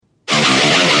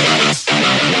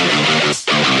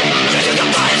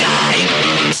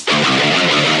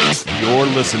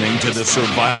listening to the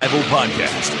Survival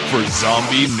Podcast for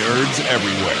zombie nerds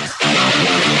everywhere.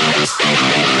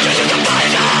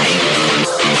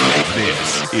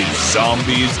 This is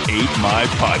Zombies Ate My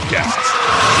Podcast.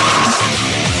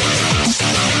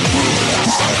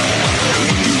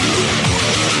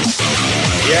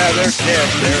 Yeah, they're dead.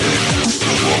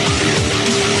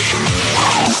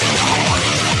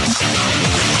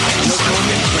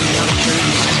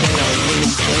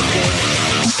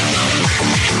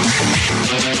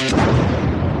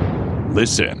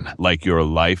 Listen like your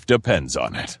life depends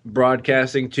on it.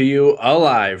 Broadcasting to you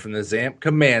alive from the ZAMP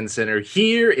Command Center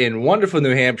here in wonderful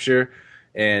New Hampshire.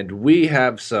 And we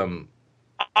have some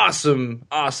awesome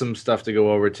stuff to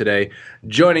go over today.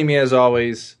 Joining me as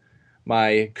always,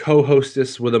 my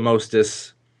co-hostess with a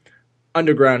mostess,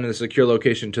 underground in a secure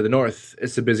location to the north.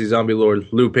 It's the busy zombie lord,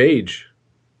 Lou Page.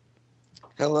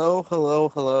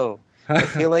 Hello. I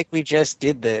feel like we just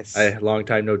did this. Long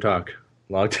time no talk.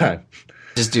 Long time.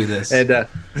 Just do this. And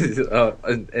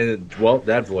well,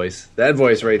 that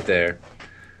voice right there,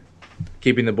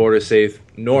 keeping the border safe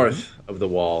north of the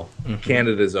wall,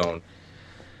 Canada's own,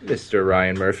 Mr.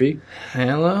 Ryan Murphy.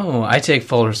 Hello. I take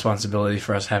full responsibility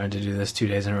for us having to do this 2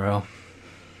 days in a row.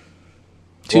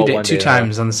 Two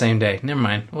times on the same day. Never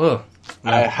mind. Whoa.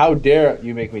 How dare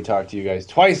you make me talk to you guys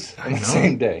twice on the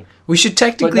same day? We should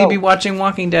technically be watching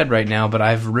Walking Dead right now, but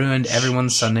I've ruined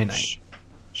everyone's Sunday night.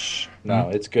 No,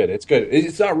 it's good. It's good.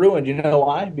 It's not ruined. You know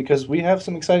why? Because we have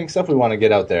some exciting stuff we want to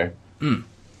get out there. And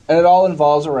it all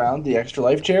involves around the Extra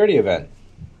Life charity event.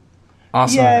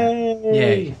 Awesome.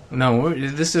 Yay! No,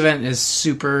 this event is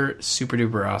super, super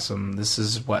duper awesome. This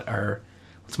is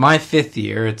it's my 5th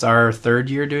year. It's our 3rd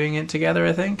year doing it together,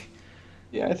 I think.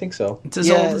 Yeah, I think so. It's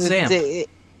as old as ZAMP.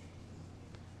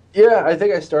 Yeah, I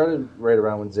think I started right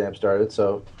around when ZAMP started,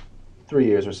 so 3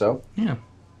 years or so. Yeah.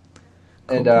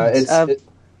 And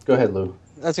go ahead, Lou.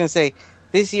 I was going to say,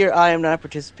 this year I am not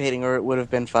participating, or it would have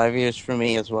been 5 years for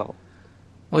me as well.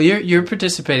 Well, you're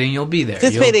participating. You'll be there.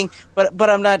 Participating, but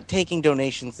I'm not taking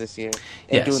donations this year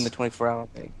and doing the 24-hour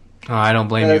thing. Oh, I don't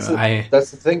blame you.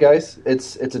 That's the thing, guys.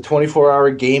 It's a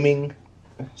 24-hour gaming,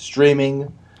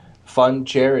 streaming, fun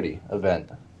charity event.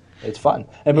 It's fun.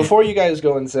 And before you guys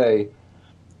go and say,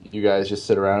 you guys just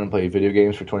sit around and play video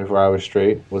games for 24 hours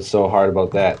straight, what's so hard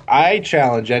about that? I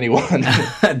challenge anyone.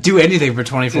 Do anything for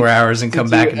 24 hours and come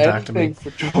back and talk to me.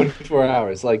 For 24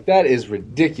 hours. Like, that is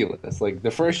ridiculous. Like,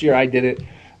 the first year I did it,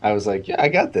 I was like, yeah, I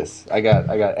got this. I got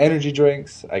energy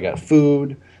drinks. I got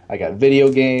food. I got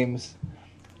video games.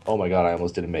 Oh, my God, I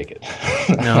almost didn't make it.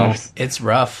 No, it's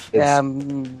rough.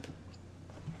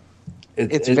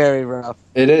 It's very rough.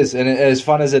 It is, and as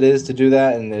fun as it is to do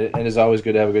that, and it is always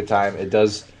good to have a good time. It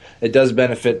does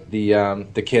benefit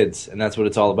the kids, and that's what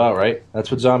it's all about, right?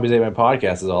 That's what Zombies Ate My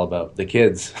Podcast is all about, the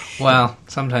kids. Well,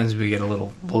 sometimes we get a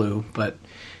little blue, but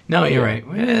no, you're right.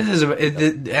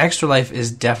 The Extra Life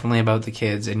is definitely about the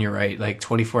kids, and you're right. Like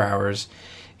 24 hours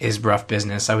is rough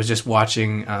business. I was just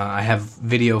watching. I have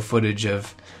video footage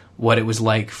of what it was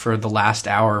like for the last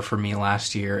hour for me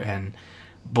last year, and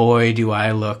boy, do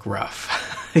I look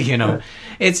rough.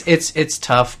 It's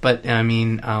tough, but I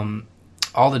mean,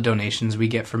 all the donations we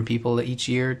get from people each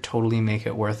year totally make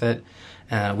it worth it.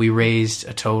 We raised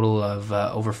a total of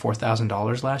over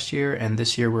 $4,000 last year, and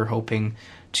this year we're hoping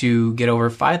to get over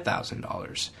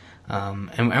 $5,000.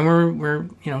 And we're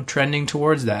trending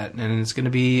towards that, and it's going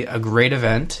to be a great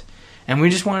event. And we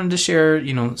just wanted to share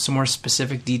some more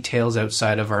specific details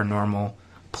outside of our normal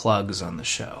plugs on the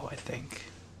show, I think.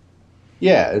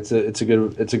 Yeah, it's a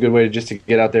good way to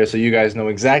get out there so you guys know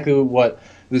exactly what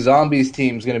the Zombies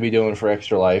team is going to be doing for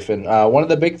Extra Life. And one of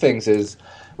the big things is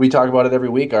we talk about it every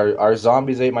week. Our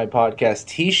Zombies Ate My Podcast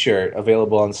T-shirt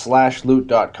available on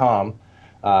 /loot.com.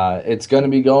 It's going to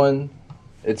be going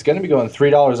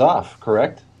 $3 off.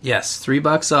 Correct? Yes,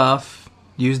 $3 off.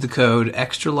 Use the code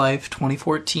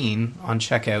ExtraLife2014 on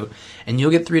checkout, and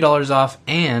you'll get $3 off.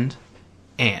 And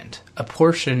a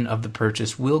portion of the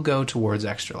purchase will go towards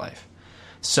Extra Life.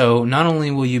 So not only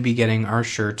will you be getting our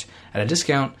shirt at a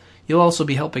discount, you'll also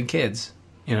be helping kids,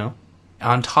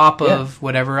 on top of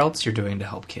whatever else you're doing to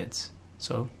help kids.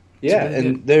 So yeah,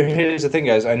 and here's the thing,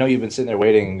 guys. I know you've been sitting there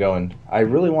waiting and going, I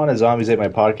really want a Zombies Ate My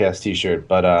Podcast T-shirt,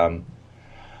 but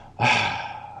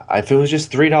if it was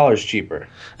just $3 cheaper,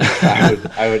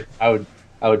 I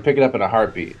would pick it up in a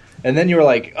heartbeat. And then you were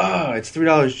like, oh, it's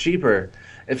 $3 cheaper.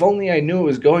 If only I knew it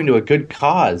was going to a good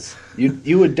cause.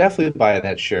 You would definitely buy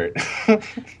that shirt.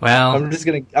 Well, I'm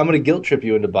gonna guilt trip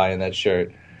you into buying that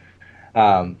shirt.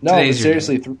 No,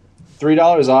 seriously,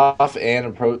 $3 off and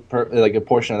a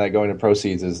portion of that going to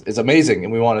proceeds is amazing,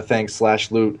 and we want to thank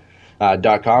 /loot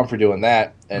 .com for doing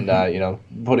that, and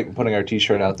putting our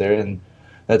T-shirt out there, and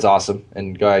that's awesome.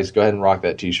 And guys, go ahead and rock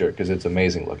that T-shirt because it's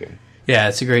amazing looking. Yeah,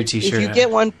 it's a great T-shirt. If you get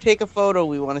one, take a photo.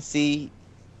 We want to see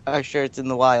our shirts in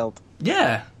the wild.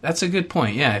 Yeah, that's a good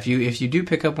point. Yeah, if you do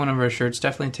pick up one of our shirts,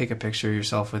 definitely take a picture of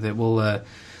yourself with it. We'll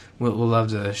love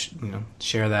to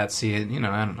share that, see it.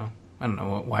 I don't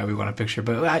know why we want a picture,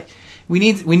 but we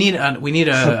need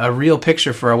a real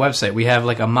picture for our website. We have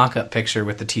like a mock-up picture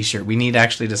with the T-shirt. We need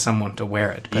actually someone to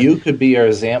wear it. But you could be our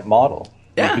Zamp model.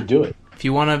 Yeah, you could do it. If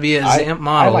you want to be a Zamp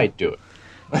model, I might do it.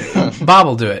 Bob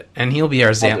will do it, and he'll be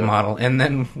our Zamp model, and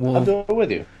then I'll do it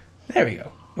with you. There we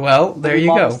go. Well, there you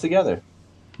go. Together.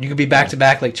 You could be back to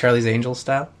back like Charlie's Angels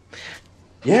style.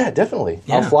 Yeah, definitely.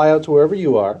 Yeah. I'll fly out to wherever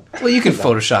you are. Well, you can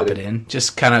Photoshop it in.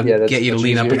 Just kind of get you to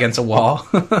lean up against a wall.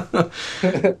 But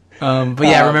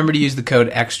yeah, remember to use the code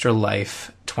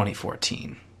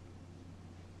ExtraLife2014.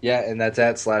 Yeah, and that's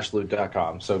at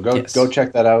 /loot.com. So go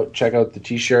check that out. Check out the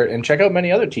T-shirt, and check out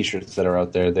many other T-shirts that are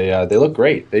out there. They look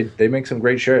great. They make some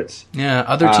great shirts. Yeah,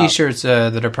 other T-shirts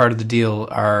that are part of the deal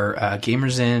are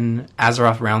Gamers In,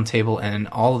 Azeroth Roundtable, and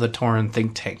all of the Tauren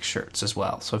Think Tank shirts as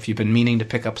well. So if you've been meaning to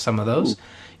pick up some of those,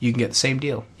 you can get the same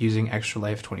deal using Extra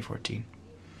Life 2014.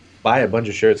 Buy a bunch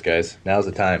of shirts, guys. Now's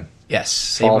the time.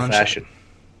 Yes, fall fashion.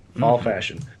 Fall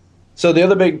fashion. So the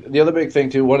other big thing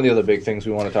too, one of the other big things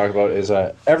we want to talk about is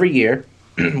every year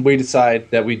we decide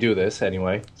that we do this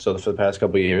anyway. So for the past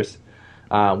couple of years,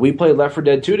 we played Left 4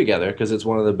 Dead 2 together because it's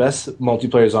one of the best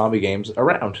multiplayer zombie games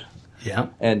around. Yeah.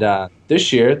 And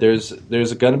this year there's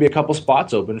going to be a couple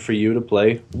spots open for you to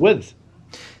play with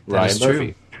Ryan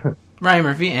Murphy. Ryan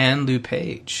Murphy and Lou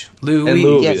Page.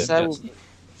 Lou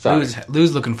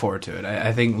Lou's looking forward to it.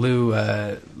 I think Lou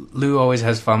always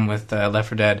has fun with Left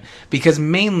 4 Dead because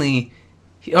mainly,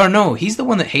 he's the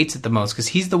one that hates it the most because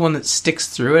he's the one that sticks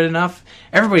through it enough.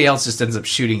 Everybody else just ends up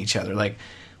shooting each other. Like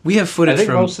we have footage. I think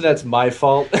most of that's my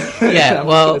fault. Yeah, I'm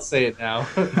well, gonna say it now.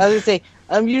 I was gonna say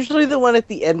I'm usually the one at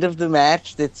the end of the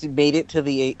match that's made it to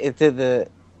the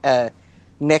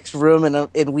next room, and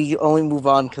we only move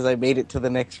on because I made it to the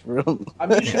next room.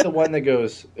 I'm usually the one that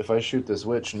goes, if I shoot this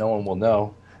witch, no one will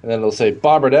know. And then they'll say,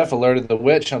 Bob F alerted the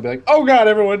witch. And I'll be like, oh God,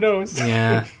 everyone knows.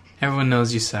 Yeah, everyone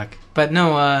knows you suck. But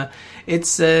no,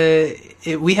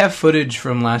 we have footage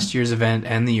from last year's event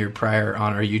and the year prior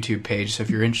on our YouTube page. So if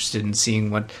you're interested in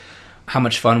seeing how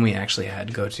much fun we actually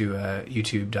had, go to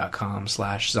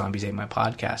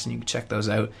youtube.com/zombies8mypodcast and you can check those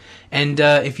out. And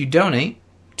if you donate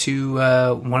to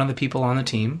one of the people on the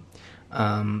team,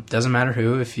 doesn't matter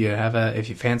who, if you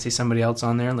fancy somebody else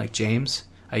on there, like James,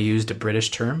 I used a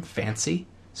British term, fancy.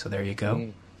 So there you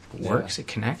go. It works. It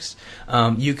connects.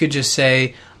 You could just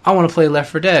say, I want to play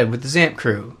Left 4 Dead with the Zamp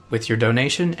crew with your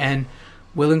donation, and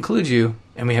we'll include you.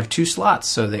 And we have 2 slots,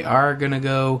 so they are going to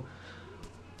go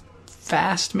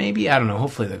fast, maybe? I don't know.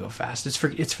 Hopefully they'll go fast. It's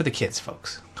for the kids,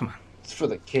 folks. Come on. It's for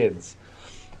the kids.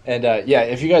 And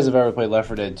if you guys have ever played Left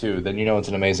 4 Dead 2, then you know it's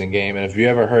an amazing game. And if you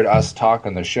ever heard us talk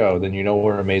on the show, then you know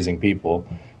we're amazing people.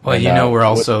 Well, we're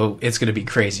also, it's going to be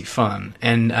crazy fun.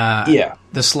 And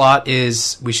the slot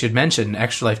is, we should mention,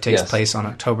 Extra Life takes place on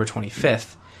October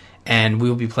 25th, and we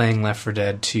will be playing Left 4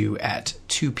 Dead 2 at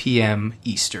 2 p.m.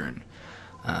 Eastern.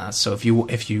 So if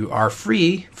you are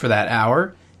free for that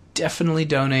hour, definitely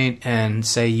donate and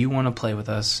say you want to play with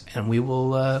us, and we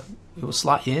will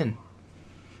slot you in.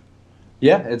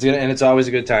 Yeah, it's always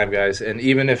a good time, guys. And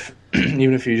even if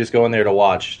you just go in there to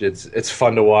watch, it's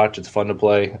fun to watch. It's fun to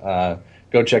play.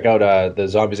 Go check out the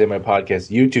Zombies Ate My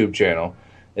Podcast YouTube channel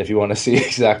if you want to see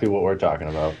exactly what we're talking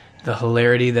about. The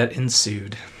hilarity that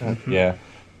ensued. Yeah,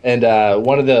 and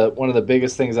one of the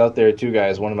biggest things out there too,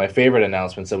 guys. One of my favorite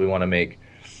announcements that we want to make,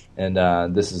 and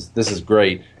this is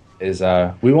great, is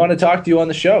we want to talk to you on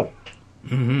the show.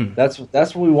 Mm-hmm.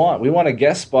 That's what we want. We want a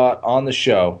guest spot on the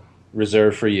show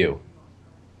reserved for you.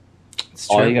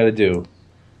 All you got to do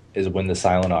is win the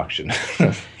silent auction.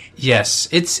 Yes,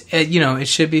 it's it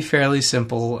should be fairly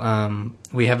simple.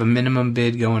 We have a minimum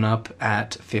bid going up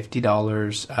at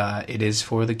 $50. It is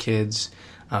for the kids.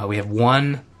 We have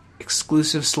one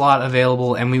exclusive slot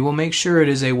available, and we will make sure it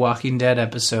is a Walking Dead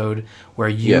episode where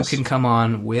you can come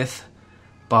on with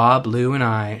Bob, Lou, and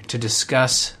I to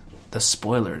discuss the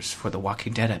spoilers for the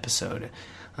Walking Dead episode,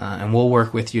 and we'll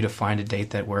work with you to find a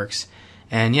date that works.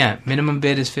 And yeah, minimum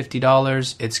bid is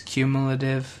 $50. It's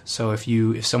cumulative, so if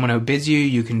someone outbids you,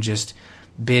 you can just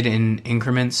bid in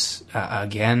increments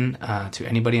again to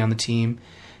anybody on the team.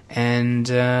 And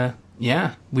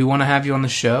we want to have you on the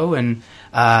show, and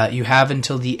you have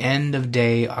until the end of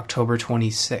day October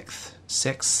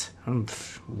 26th.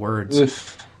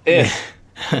 Words.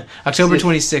 October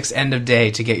 26th, end of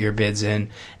day, to get your bids in,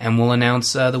 and we'll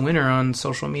announce the winner on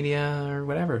social media or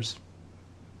whatever's.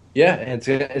 Yeah, and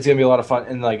it's gonna be a lot of fun.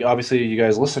 And like, obviously, you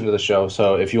guys listen to the show,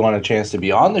 so if you want a chance to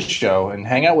be on the show and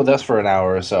hang out with us for an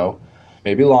hour or so,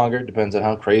 maybe longer, depends on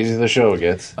how crazy the show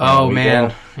gets. Oh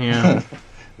man, yeah,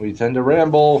 we tend to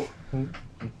ramble,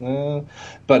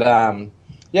 but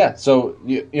yeah. So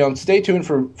you know, stay tuned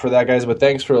for that, guys. But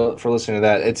thanks for listening to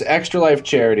that. It's Extra Life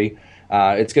Charity.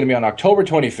 It's going to be on October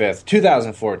 25th,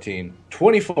 2014.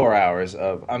 24 hours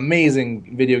of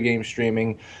amazing video game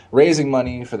streaming, raising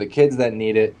money for the kids that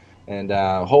need it. And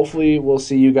hopefully we'll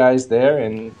see you guys there.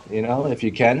 And, you know, if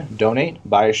you can, donate,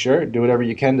 buy a shirt, do whatever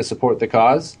you can to support the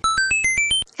cause.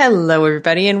 Hello,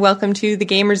 everybody, and welcome to the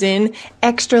Gamers In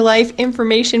Extra Life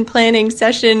Information Planning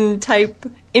Session type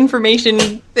information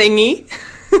thingy.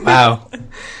 Wow.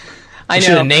 I know.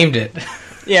 Should have named it.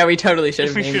 Yeah, we totally should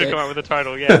have We named should have it. come up with a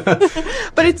title, yeah.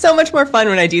 But it's so much more fun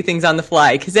when I do things on the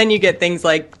fly, because then you get things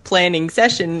like planning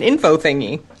session info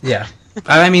thingy. Yeah.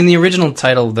 I mean, the original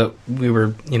title that we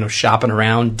were, shopping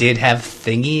around did have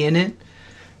thingy in it.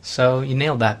 So you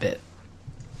nailed that bit.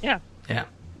 Yeah. Yeah.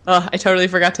 Oh, I totally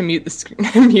forgot to mute the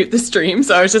stream,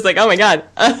 so I was just like, oh my god,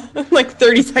 like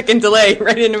 30-second delay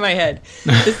right into my head.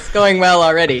 This is going well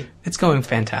already. It's going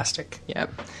fantastic.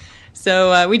 Yep.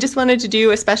 So we just wanted to do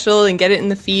a special and get it in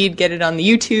the feed, get it on the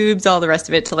YouTubes, all the rest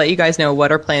of it, to let you guys know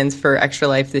what our plans for Extra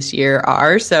Life this year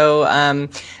are. So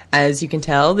as you can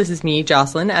tell, this is me,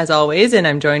 Jocelyn, as always, and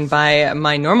I'm joined by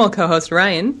my normal co-host,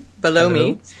 Ryan, below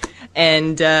me,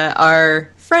 and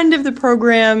our friend of the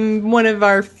program, one of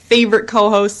our favorite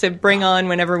co-hosts to bring on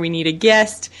whenever we need a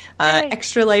guest,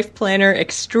 Extra Life Planner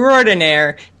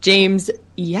extraordinaire, James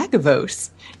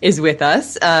Yagavos, is with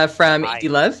us from Hi.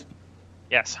 Indie Love.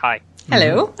 Yes, hi.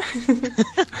 Hello.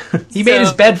 He made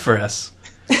his bed for us.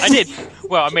 I did.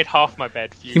 Well, I made half my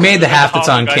bed for you. He made the half that's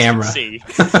on you guys can camera. see.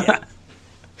 Yeah.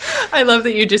 I love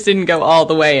that you just didn't go all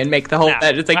the way and make the whole Nah,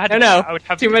 bed. It's I like, had no, I would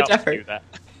have too to much get up to effort. do that.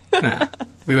 Nah,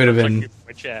 we would have Like been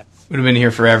my chair.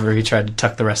 here forever if he tried to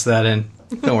tuck the rest of that in.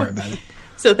 Don't worry about it.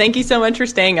 So thank you so much for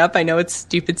staying up. I know it's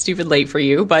stupid late for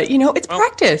you, but it's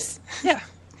practice. Yeah.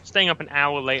 Staying up an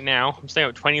hour late now. I'm staying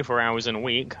up 24 hours in a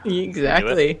week.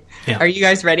 Exactly. Yeah. Are you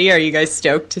guys ready? Are you guys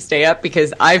stoked to stay up?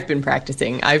 Because I've been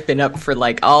practicing. I've been up for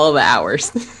like all the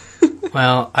hours.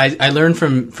 Well, I learned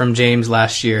from James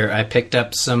last year. I picked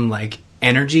up some like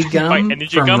energy gum Wait,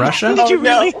 energy from gum? Russia. Did you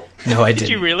really? No, I didn't. Did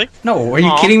you really? No, are you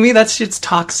Aw. kidding me? That shit's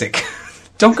toxic.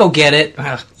 Don't go get it.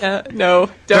 Ugh. No,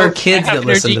 There don't. are kids I have that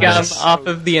listen energy to gum this. off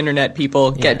of the internet.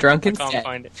 People get drunk I can't instead.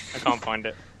 find it. I can't find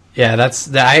it. Yeah, that's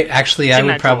that. I in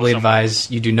would that probably drawer somewhere. advise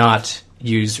you do not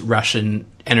use Russian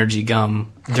energy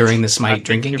gum during the I Smite think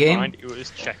drinking you'll game. find it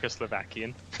was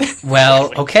Czechoslovakian.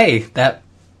 Well, okay, that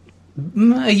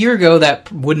a year ago that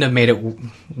would have made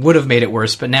it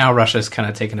worse, but now Russia's kind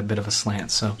of taken a bit of a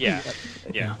slant. So Yeah.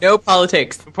 Yeah. No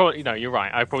politics. Probably, no, you're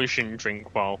right. I probably shouldn't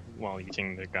drink while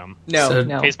eating the gum. No, So-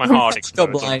 no. In case my heart Go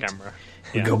explodes on blind. camera.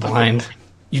 we go blind.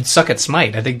 You'd suck at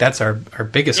Smite. I think that's our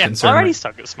biggest Yeah, I concern. already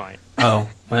suck at Smite. Oh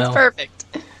well, Perfect.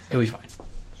 it'll be fine.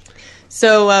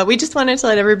 So we just wanted to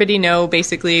let everybody know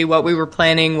basically what we were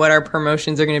planning, what our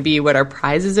promotions are going to be, what our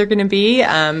prizes are going to be.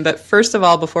 But first of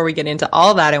all, before we get into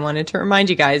all that, I wanted to remind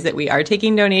you guys that we are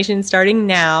taking donations starting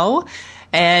now.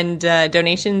 And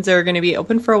donations are going to be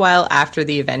open for a while after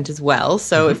the event as well.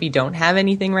 So if you don't have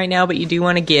anything right now, but you do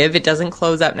want to give, it doesn't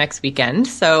close up next weekend.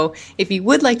 So if you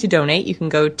would like to donate, you can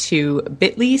go to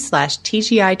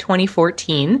bit.ly/TGI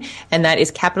 2014. And that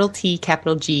is capital T,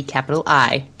 capital G, capital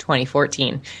I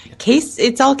 2014.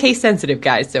 It's all case sensitive,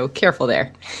 guys. So careful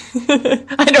there.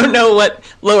 I don't know what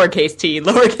lowercase t,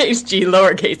 lowercase g,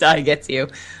 lowercase I gets you.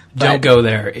 Don't go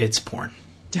there. It's porn.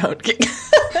 Don't get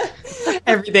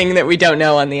everything that we don't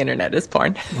know on the internet is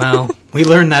porn. Well, we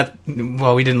learned that.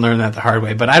 Well, we didn't learn that the hard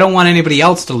way, but I don't want anybody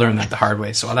else to learn that the hard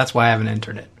way, so that's why I haven't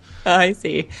entered it. I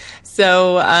see.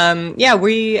 So,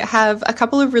 we have a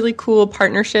couple of really cool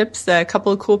partnerships, a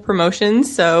couple of cool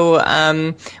promotions.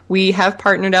 So, we have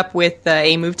partnered up with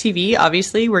A-Move TV.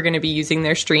 Obviously, we're going to be using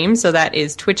their stream. So that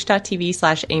is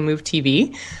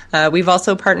twitch.tv/AMoveTV. We've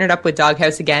also partnered up with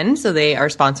Doghouse again. So they are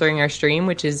sponsoring our stream,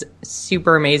 which is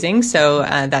super amazing. So,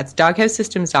 that's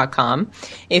doghousesystems.com.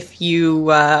 If you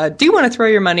do want to throw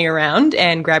your money around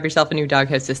and grab yourself a new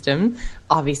Doghouse system,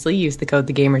 obviously use the code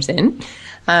TheGamersIn.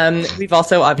 We've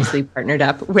also obviously partnered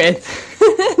up with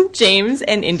James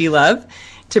and Indie Love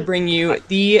to bring you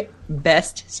the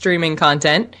best streaming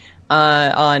content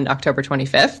on October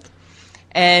 25th.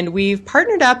 And we've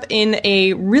partnered up in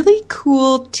a really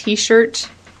cool t-shirt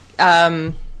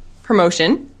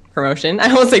promotion. I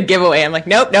almost said giveaway. I'm like,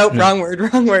 nope, wrong word.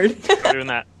 We're doing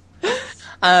that.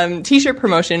 T-shirt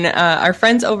promotion. Our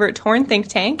friends over at Torn Think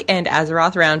Tank and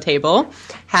Azeroth Roundtable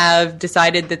have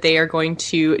decided that they are going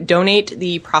to donate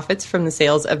the profits from the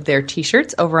sales of their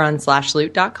T-shirts over on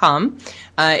 /loot.com.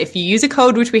 If you use a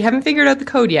code, which we haven't figured out the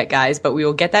code yet, guys, but we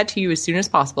will get that to you as soon as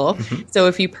possible. So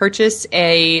if you purchase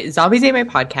a Zombies Ate My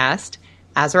Podcast,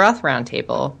 Azeroth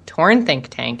Roundtable, Torn Think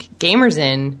Tank, Gamers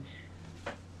Inn,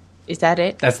 is that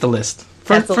it? That's the list.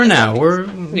 For now, we're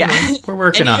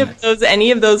working on it.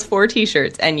 Any of those 4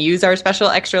 T-shirts, and use our special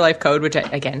Extra Life code, which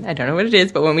I don't know what it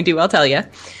is, but when we do, I'll tell you.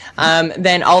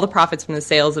 Then all the profits from the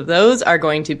sales of those are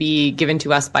going to be given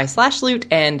to us by /Loot,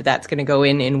 and that's going to go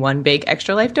in one big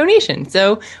Extra Life donation.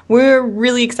 So we're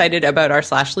really excited about our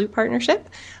 /Loot partnership.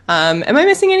 Am I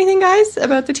missing anything, guys,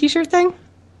 about the T-shirt thing?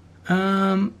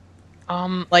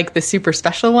 Like the super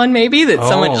special one, maybe, that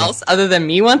someone else other than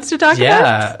me wants to talk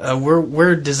about? Yeah,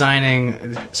 we're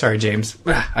designing... Sorry, James.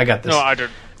 I got this. No, I don't.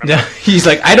 He's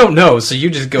like, I don't know, so you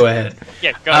just go ahead.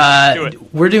 Yeah, go do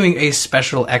it. We're doing a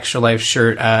special Extra Life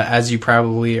shirt. As you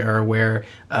probably are aware,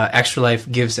 Extra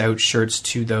Life gives out shirts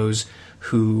to those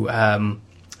who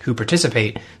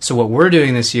participate. So what we're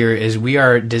doing this year is we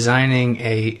are designing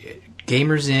a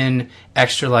Gamers Inn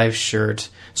Extra Life shirt,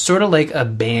 sort of like a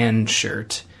band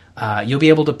shirt. You'll be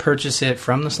able to purchase it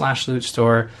from the /Loot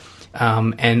store,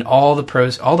 and all the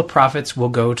profits will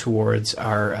go towards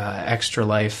our Extra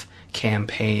Life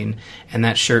campaign. And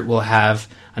that shirt will have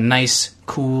a nice,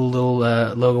 cool little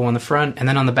logo on the front, and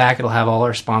then on the back it'll have all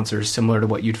our sponsors, similar to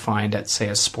what you'd find at, say,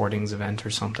 a Sportings event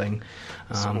or something.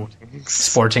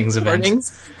 Sportings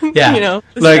event. Yeah,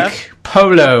 like stuff.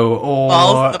 Polo or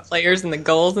balls, the players and the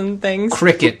goals and things.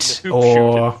 Cricket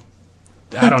or.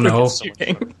 I don't know.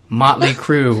 Motley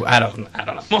Crue. I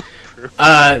don't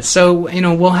know. So,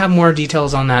 we'll have more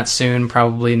details on that soon,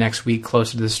 probably next week,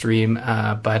 closer to the stream.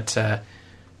 But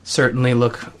certainly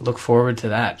look forward to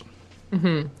that.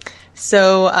 Mm-hmm.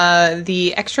 So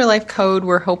the Extra Life code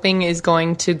we're hoping is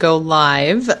going to go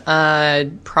live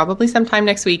probably sometime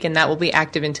next week, and that will be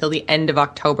active until the end of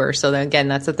October. So then, again,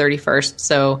 that's the 31st.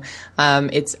 So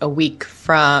it's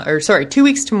 2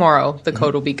 weeks tomorrow the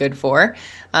code will be good for.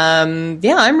 I'm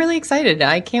really excited.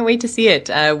 I can't wait to see it.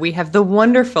 We have the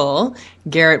wonderful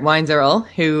Garrett Weinzerl,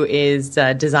 who is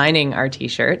designing our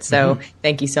T-shirt. So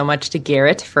thank you so much to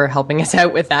Garrett for helping us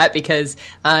out with that, because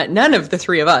none of the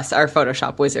 3 of us are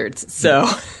Photoshop wizards. So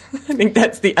I think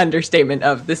that's the understatement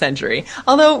of the century.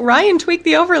 Although Ryan tweaked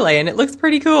the overlay and it looks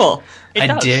pretty cool.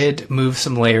 I did move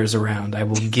some layers around. I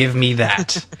will give me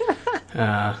that.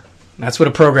 That's what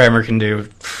a programmer can do.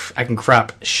 I can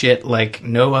crop shit like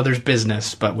no other's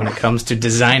business, but when it comes to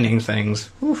designing things,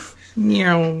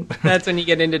 that's when you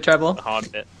get into trouble. The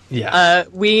hard bit. Yeah.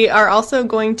 We are also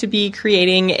going to be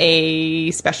creating a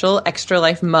special Extra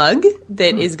Life mug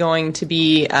that is going to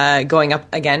be going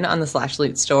up again on the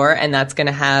 /Loot store, and that's going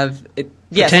to have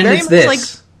very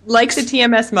much like the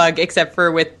TMS mug, except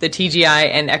for with the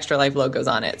TGI and Extra Life logos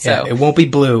on it. So it won't be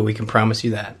blue. We can promise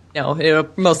you that. No, it'll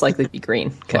most likely be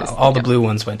green. Well, all the blue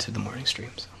ones went to the morning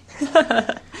streams.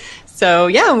 So,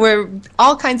 we're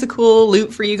all kinds of cool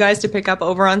loot for you guys to pick up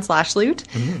over on /Loot.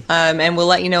 And we'll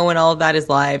let you know when all of that is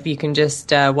live. You can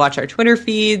just watch our Twitter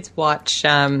feeds, watch the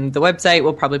website.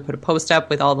 We'll probably put a post up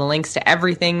with all the links to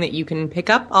everything that you can pick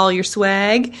up, all your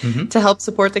swag, to help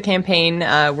support the campaign.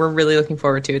 We're really looking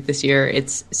forward to it this year.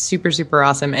 It's super, super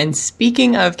awesome. And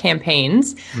speaking of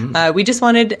campaigns, we just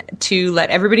wanted to let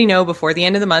everybody know before the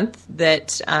end of the month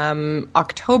that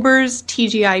October's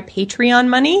TGI Patreon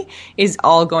money is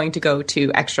all going to go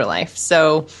to Extra Life.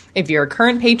 So if you're a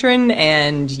current patron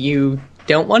and you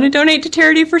don't want to donate to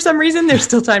charity for some reason, there's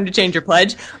still time to change your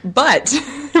pledge. But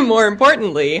more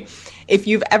importantly, if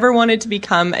you've ever wanted to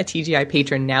become a TGI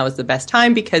patron, now is the best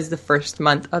time, because the first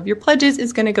month of your pledges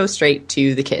is going to go straight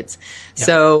to the kids. Yep.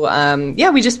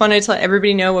 So, we just wanted to let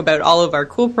everybody know about all of our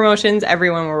cool promotions,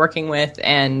 everyone we're working with,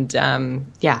 and,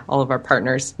 all of our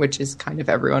partners, which is kind of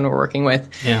everyone we're working with.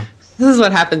 Yeah. This is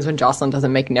what happens when Jocelyn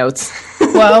doesn't make notes.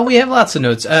 Well, we have lots of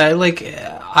notes.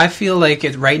 I feel like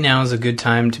right now is a good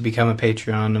time to become a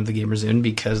Patreon of the Gamers Inn,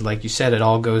 because, like you said, it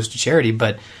all goes to charity.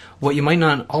 But what you might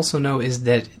not also know is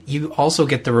that you also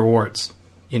get the rewards.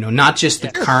 Not just the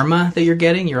karma that you're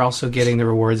getting. You're also getting the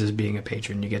rewards as being a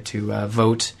patron. You get to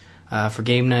vote for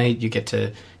game night. You get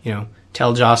to,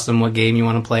 tell Jocelyn what game you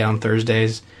want to play on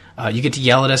Thursdays. You get to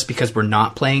yell at us because we're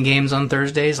not playing games on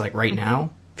Thursdays, like right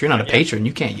now. If you're not a patron,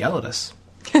 you can't yell at us.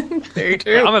 Very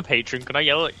true. I'm a patron. Can I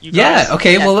yell at you guys? Yeah,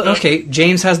 okay, okay.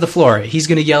 James has the floor. He's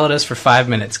going to yell at us for 5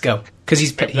 minutes. Go. Because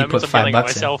he put $5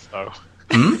 myself,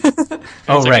 in. Though.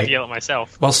 Oh, right. Yell at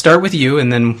myself. Well, start with you,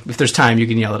 and then if there's time, you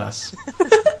can yell at us.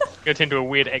 get into a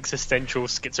weird existential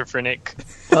schizophrenic.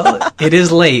 Well, it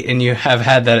is late, and you have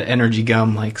had that energy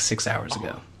gum like 6 hours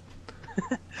ago.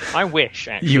 I wish.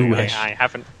 Actually, You wish. I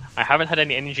haven't had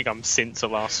any energy gum since the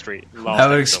last street. That would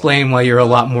episode. explain why you're a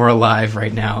lot more alive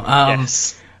right now.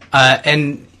 Yes.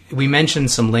 And we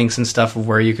mentioned some links and stuff of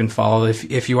where you can follow.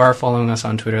 If you are following us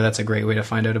on Twitter, that's a great way to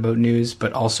find out about news.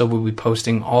 But also, we'll be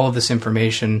posting all of this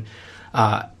information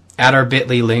at our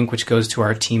Bitly link, which goes to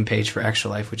our team page for Extra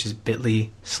Life, which is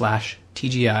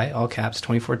bit.ly/TGI, all caps,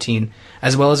 2014,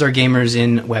 as well as our Gamers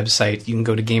In website. You can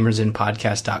go to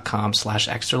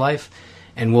gamersinpodcast.com/Extra Life,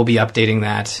 and we'll be updating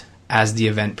that as the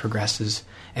event progresses,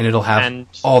 and it'll have And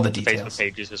all the Facebook details.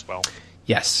 pages as well.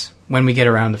 Yes, when we get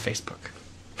around to Facebook.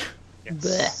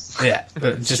 Yes. Yeah,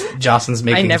 but just Jocelyn's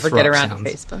making I never throw get up around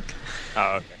sounds. to Facebook.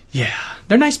 Oh, okay. Yeah,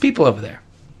 they're nice people over there.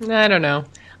 I don't know.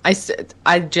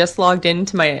 I just logged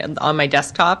into on my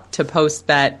desktop to post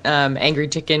that Angry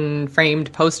Chicken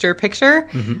framed poster picture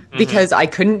because I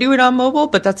couldn't do it on mobile,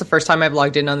 but that's the first time I've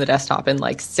logged in on the desktop in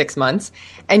like 6 months.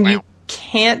 And you Wow.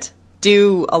 can't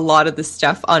do a lot of the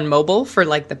stuff on mobile for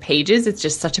like the pages. It's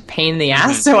just such a pain in the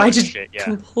ass. So I just Shit, yeah.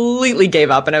 completely gave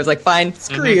up and I was like, fine,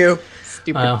 screw you.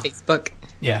 Stupid Wow. Facebook.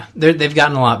 Yeah, they've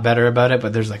gotten a lot better about it,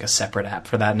 but there's like a separate app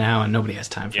for that now, and nobody has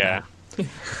time for Yeah. that.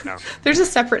 No. There's a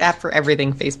separate app for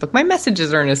everything Facebook. My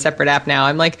messages are in a separate app now.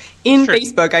 I'm like, in Sure.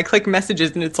 Facebook, I click messages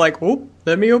and it's like, oh,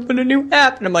 let me open a new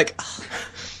app. And I'm like, ugh.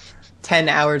 10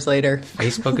 hours later.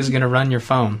 Facebook is going to run your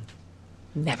phone.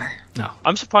 Never. No,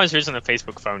 I'm surprised there isn't a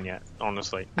Facebook phone yet,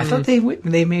 honestly. I thought they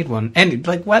made one. And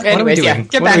like, what? Anyways, what are we doing? yeah,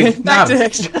 get What are back, we- back no. to the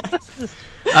extra.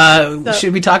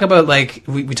 Should we talk about like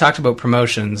we talked about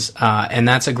promotions, and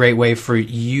that's a great way for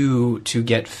you to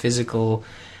get physical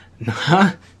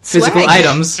Swag.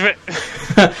 items.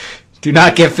 Do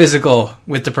not get physical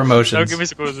with the promotions. Don't give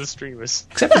us a go to the streamers.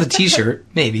 Except for the T-shirt,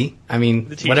 maybe. I mean,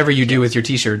 t-shirt, whatever you do with your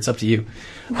T-shirt, it's up to you.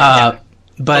 But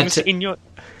Honestly,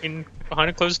 behind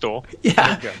a closed door.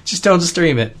 yeah, Okay. just don't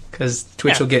stream it because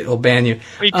Twitch Yeah. will ban you.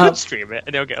 Well, you could stream it,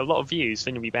 and they'll get a lot of views.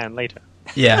 Then you'll be banned later.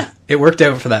 Yeah, it worked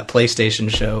out for that PlayStation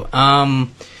show.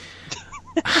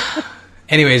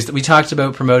 Anyways, we talked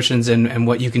about promotions and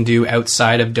what you can do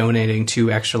outside of donating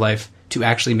to Extra Life to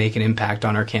actually make an impact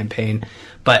on our campaign.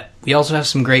 But we also have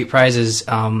some great prizes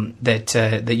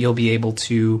that you'll be able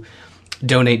to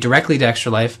donate directly to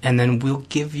Extra Life, and then we'll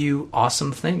give you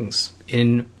awesome things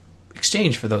in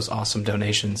exchange for those awesome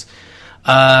donations.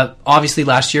 Obviously,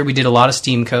 last year we did a lot of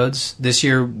Steam codes. This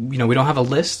year, we don't have a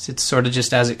list. It's sort of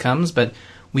just as it comes, but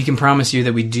we can promise you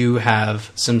that we do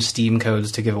have some Steam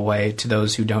codes to give away to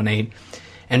those who donate.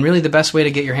 And really, the best way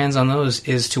to get your hands on those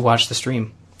is to watch the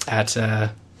stream at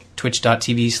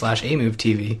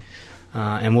twitch.tv/amovetv.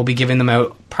 And we'll be giving them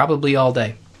out probably all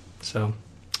day. So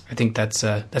I think that's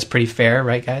pretty fair,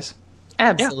 right, guys?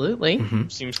 Absolutely.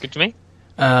 Seems good to me.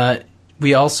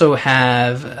 We also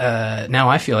have now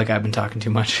I feel like I've been talking too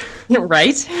much.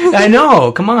 Right? I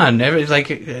know. Come on,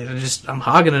 I'm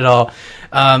hogging it all.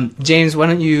 James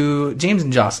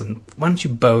and Jocelyn, why don't you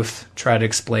both try to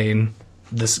explain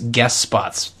this guest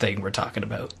spots thing we're talking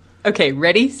about? Okay,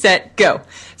 ready, set, go.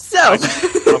 So, I'm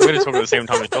going to talk at the same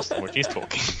time as Justin when she's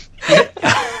talking.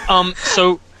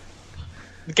 So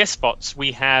the guest spots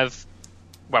we have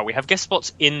guest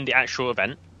spots in the actual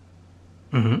event.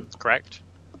 Mm-hmm. Correct.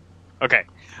 Okay.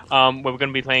 Where we're going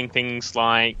to be playing things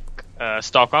like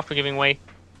StarCraft. We're giving away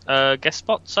guest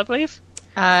spots, I believe.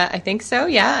 I think so,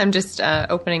 yeah. I'm just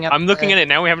opening up. I'm looking at it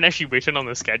now. We haven't actually written on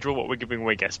the schedule what we're giving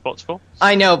away guest spots for.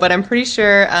 I know, but I'm pretty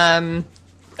sure I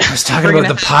was talking We're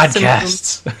about the gonna have some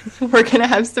podcasts. we're going to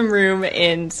have some room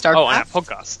in StarCraft. Oh, and our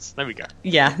podcasts. There we go.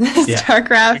 Yeah,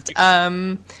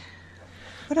 StarCraft.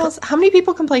 What else? How many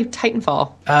people can play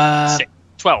Titanfall?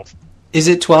 12. Is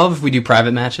it 12 if we do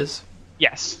private matches?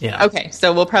 Yes. Yeah. Okay,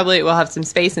 so we'll have some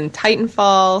space in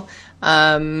Titanfall,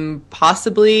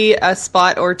 possibly a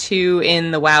spot or two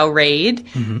in the WoW raid.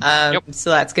 So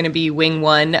that's going to be Wing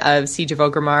 1 of Siege of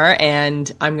Orgrimmar,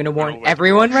 and I'm going to warn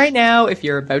everyone right now, if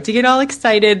you're about to get all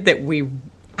excited, that we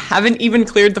haven't even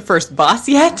cleared the first boss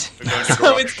yet.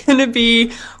 So it's going to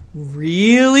be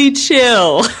really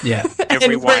chill. Yeah.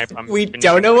 Every And wipe, we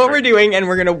don't know what we're doing, and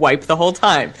we're going to wipe the whole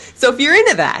time. So if you're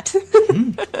into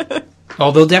that...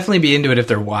 Oh, they'll definitely be into it if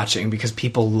they're watching because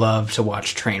people love to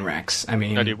watch train wrecks. I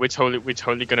mean, No, dude, we're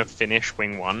totally gonna finish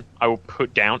Wing 1. I will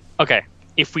put down. Okay,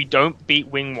 if we don't beat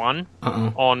Wing 1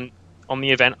 on the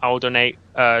event, I'll donate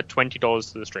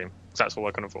 $20 to the stream. 'Cause that's all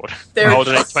I can afford. I'll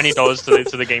donate $20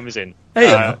 to the Gamers In. There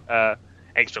you go.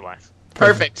 Extra Life.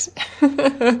 Perfect.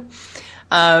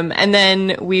 And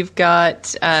then we've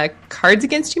got Cards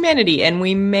Against Humanity, and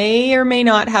we may or may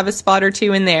not have a spot or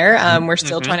two in there. We're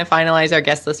still trying to finalize our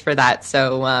guest list for that.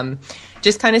 So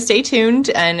just kind of stay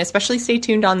tuned, and especially stay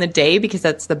tuned on the day, because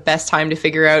that's the best time to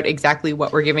figure out exactly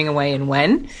what we're giving away and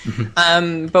when.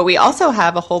 But we also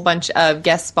have a whole bunch of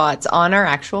guest spots on our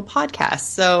actual podcast.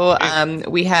 So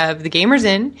we have the Gamers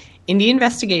Inn, Indie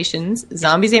Investigations,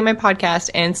 Zombies Ate My Podcast,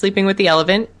 and Sleeping with the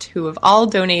Elephant, who have all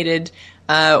donated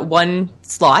one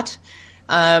slot.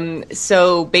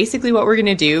 So basically what we're going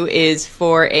to do is,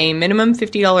 for a minimum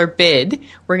 $50 bid,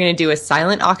 we're going to do a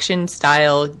silent auction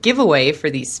style giveaway for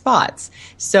these spots.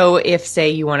 So if, say,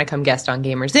 you want to come guest on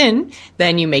Gamers Inn,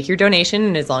 then you make your donation,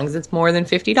 and as long as it's more than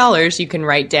 $50, you can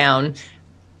write down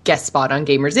guest spot on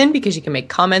Gamers Inn, because you can make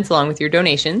comments along with your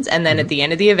donations. And then at the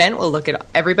end of the event, we'll look at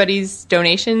everybody's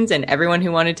donations and everyone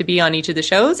who wanted to be on each of the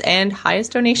shows, and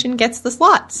highest donation gets the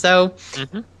slot. So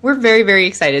we're very, very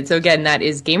excited. So again, that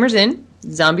is Gamers Inn,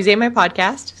 Zombies Ate My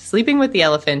Podcast, Sleeping with the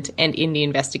Elephant, and Indie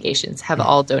Investigations have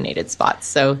all donated spots.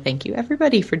 So thank you,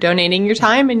 everybody, for donating your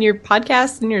time and your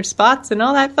podcasts and your spots and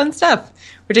all that fun stuff,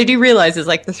 which I do realize is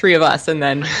like the three of us. And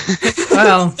then,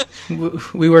 well,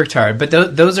 we worked hard, but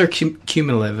those are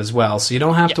cumulative as well. So you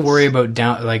don't have to worry about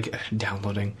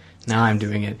downloading. Now I'm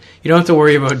doing it. You don't have to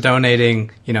worry about donating,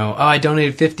 I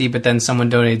donated 50, but then someone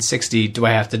donated 60. Do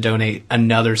I have to donate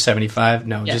another 75?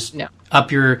 No, no.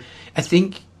 Up your, I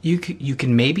think you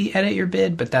can maybe edit your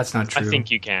bid, but that's not true. I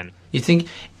think you can. You think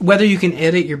whether you can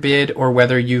edit your bid or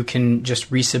whether you can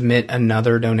just resubmit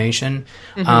another donation,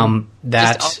 just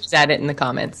always add it in the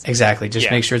comments. Exactly. Just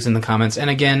make sure it's in the comments. And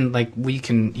again, we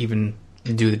can even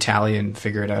do the tally and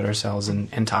figure it out ourselves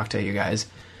and talk to you guys.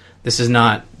 This is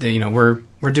not, we're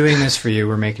doing this for you.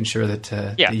 We're making sure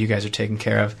that you guys are taken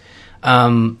care of.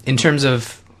 In terms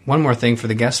of one more thing for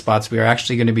the guest spots, we are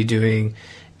actually going to be doing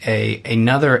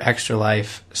another Extra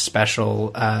Life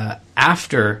special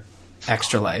after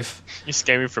Extra Life. You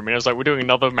scared me for a minute. I was like, we're doing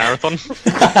another marathon?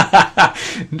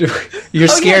 You're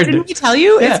scared. Didn't we tell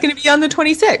you? It's going to be on the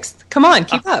 26th. Come on,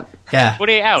 keep up. Yeah.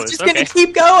 48 hours. It's just going to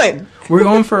keep going. We're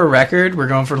going for a record. We're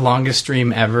going for the longest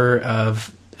stream ever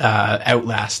of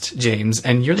Outlast, James.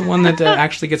 And you're the one that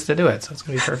actually gets to do it, so it's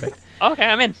going to be perfect. Okay,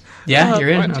 I'm in. Yeah, you're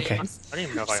in? Okay. I didn't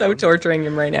even know if I so torturing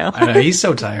him right now. I know, he's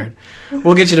so tired.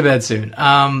 We'll get you to bed soon.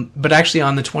 But actually,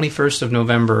 on the 21st of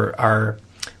November,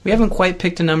 we haven't quite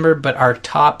picked a number, but our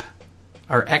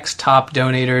ex-top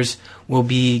donators will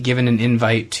be given an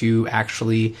invite to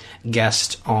actually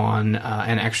guest on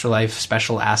an Extra Life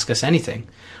special Ask Us Anything.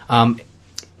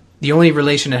 The only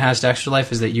relation it has to Extra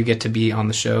Life is that you get to be on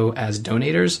the show as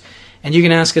donators, and you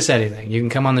can ask us anything. You can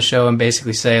come on the show and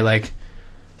basically say, like,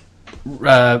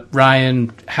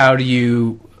 Ryan, how do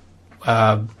you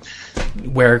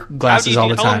wear glasses all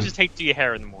the time? How long does it take to do your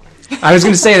hair in the morning? I was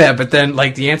going to say that, but then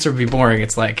the answer would be boring.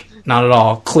 It's like, not at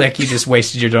all. Click, you just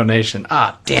wasted your donation.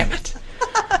 Ah, damn it.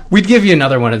 We'd give you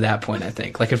another one at that point, I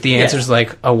think. Like, if the answer's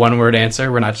like a one-word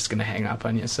answer, we're not just going to hang up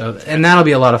on you. So, and that'll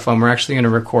be a lot of fun. We're actually going to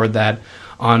record that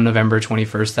on November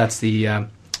 21st. That's the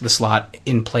slot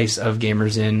in place of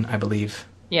Gamers Inn, I believe.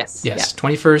 Yes.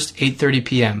 21st, 8:30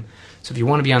 p.m. So if you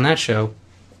want to be on that show,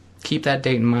 keep that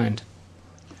date in mind.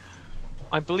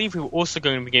 I believe we were also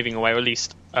going to be giving away, or at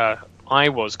least I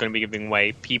was going to be giving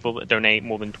away, people that donate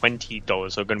more than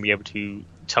 $20 are going to be able to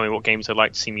tell me what games they'd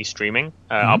like to see me streaming.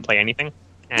 I'll play anything,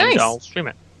 and I'll stream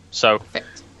it. So if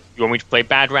you want me to play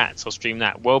Bad Rats, I'll stream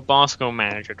that. World Basketball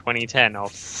Manager 2010, I'll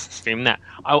stream that.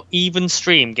 I'll even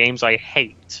stream games I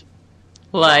hate.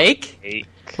 Like?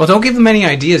 Well, don't give them any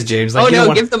ideas, James.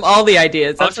 Give them all the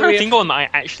ideas. I was trying to think of one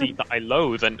that I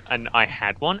loathe, and I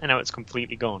had one, and now it's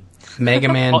completely gone. Mega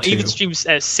Man 2. I'll even stream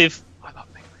Civ. I love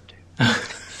Mega Man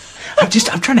 2.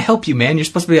 I'm trying to help you, man. You're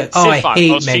supposed to be like, I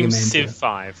hate Mega Man 2. Civ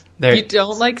 5. There. You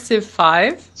don't like Civ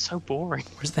 5? So boring.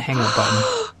 Where's the hang up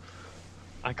button?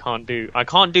 I can't do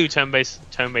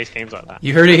turn-based games like that.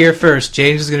 You heard it here first.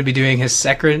 James is going to be doing his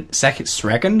second Extra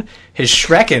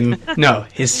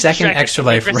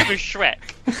Life. Shrek.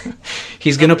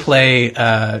 He's going to play,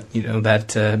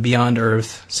 that Beyond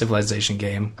Earth Civilization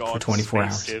game for 24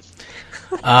 hours.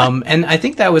 And I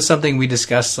think that was something we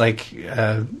discussed,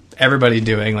 everybody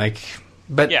doing,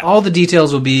 but all the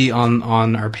details will be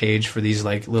on our page for these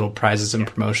little prizes and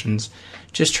promotions.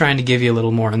 Just trying to give you a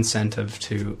little more incentive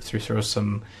to throw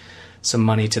some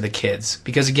money to the kids.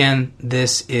 Because, again,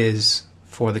 this is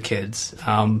for the kids.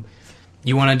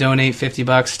 You want to donate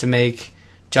 $50 to make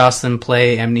Jocelyn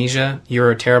play Amnesia? You're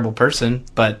a terrible person,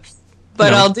 but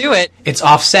I'll do it. It's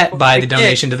offset by the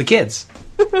donation to the kids.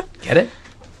 Get it?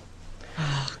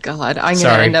 Oh, God. I'm going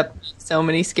to end up so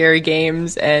many scary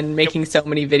games and making so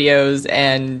many videos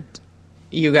and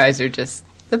You guys are just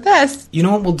the best. You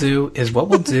know what we'll do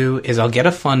is I'll get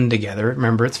a fund together.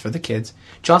 Remember, it's for the kids.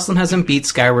 Jocelyn hasn't beat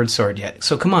Skyward Sword yet.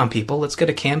 So come on, people. Let's get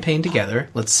a campaign together.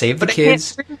 Let's save the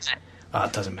kids.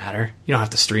 It doesn't matter. You don't have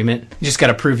to stream it. You just got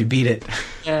to prove you beat it.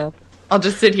 Yeah. I'll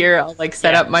just sit here. I'll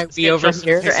set up my Wii over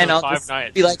here, and I'll just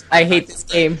be like, I hate this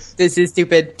game. This is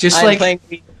stupid. I'm playing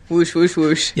Wii. Whoosh, whoosh,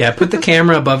 whoosh. Yeah, put the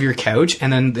camera above your couch,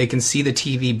 and then they can see the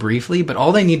TV briefly, but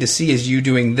all they need to see is you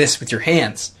doing this with your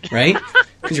hands, right?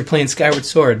 Because you're playing Skyward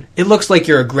Sword. It looks like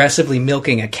you're aggressively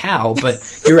milking a cow, but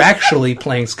you're actually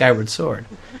playing Skyward Sword.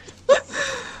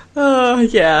 Oh,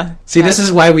 yeah. See, this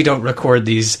is why we don't record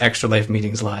these Extra Life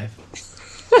meetings live.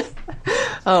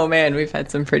 Oh, man, we've had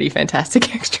some pretty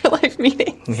fantastic Extra Life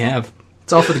meetings. We have.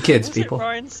 It's all for the kids, people. What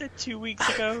Ryan said 2 weeks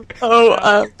ago?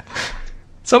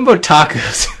 Something about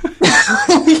tacos.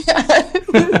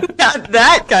 Not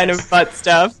that kind of butt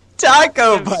stuff.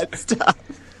 Taco butt stuff.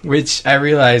 Which I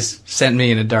realize sent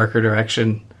me in a darker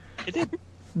direction. It did.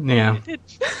 Yeah. It did.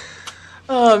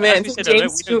 Oh, man. As we said,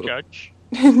 James, we don't judge.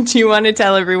 do you want to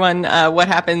tell everyone what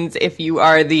happens if you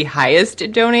are the highest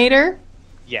donator?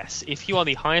 Yes, if you are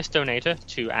the highest donator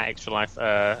to our Extra Life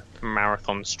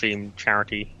marathon stream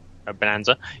charity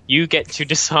bonanza, you get to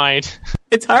decide.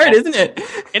 It's hard, isn't it?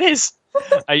 It is.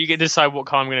 You get to decide what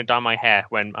color I'm going to dye my hair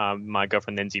when my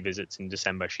girlfriend Lindsay visits in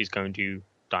December. She's going to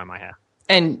dye my hair.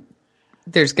 And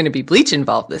there's going to be bleach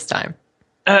involved this time.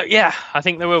 Yeah, I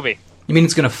think there will be. You mean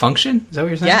it's going to function? Is that what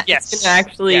you're saying? Yeah, Yes. it's going to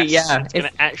actually, it's going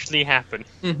to actually happen.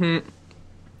 Mm-hmm.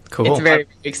 Cool. It's very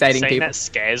exciting, Saying people. that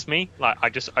scares me. Like,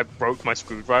 I broke my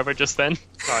screwdriver just then.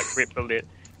 Like, ripped the lid.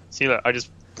 See, look, I just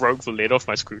broke the lid off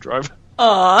my screwdriver.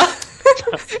 Aw.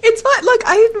 It's fine.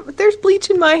 Look, there's bleach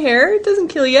in my hair. It doesn't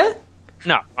kill you.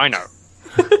 No, I know.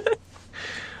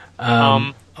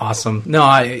 Awesome. No,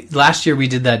 last year we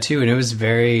did that too, and it was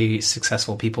very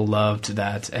successful. People loved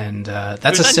that, and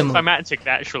that's a similar. Climactic, the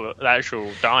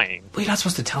actual dying. Well, you're not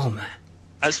supposed to tell them that.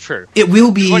 That's true. It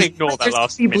will be. You want to ignore that There's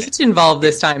last going to be minute. bleach involved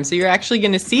this time, so you're actually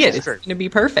going to see it. That's It's true. going to be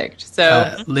perfect.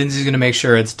 So Lindsay's going to make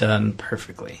sure it's done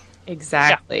perfectly.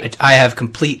 exactly. I have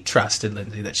complete trust in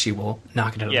Lindsay that she will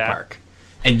knock it out of the park,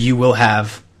 and you will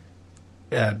have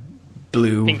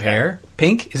blue Pink hair.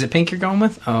 Pink? Is it pink you're going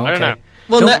with? Oh, okay. I don't know.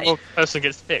 Well, Don't- no, The person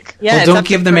gets thick. yeah, well, it's don't up to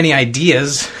give them her. any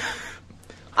ideas.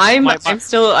 I'm My-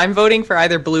 I'm voting for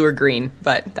either blue or green,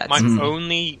 but that's My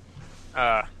only,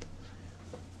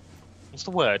 what's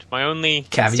the word? My only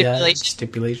Caveat, Stipulation.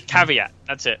 stipulation. caveat.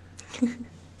 That's it.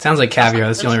 Sounds like caviar.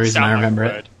 That's the only reason I remember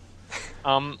it.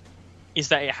 Is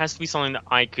that it has to be something that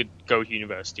I could go to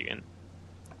university in.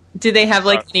 Do they have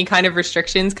any kind of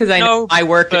restrictions? Because I know No, I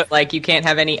work but- at you can't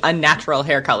have any unnatural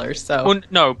hair colors. So Well,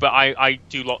 no, but I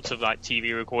do lots of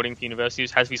TV recording for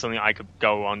universities. It has to be something I could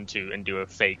go on to and do a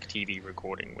fake TV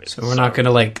recording with. So we're not going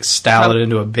to style it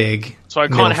into a big. So I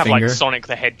middle can't have finger. Sonic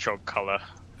the Hedgehog color.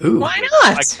 Ooh. why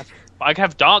I not? I could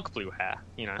have dark blue hair.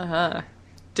 You know,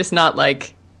 Just not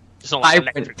like it's not like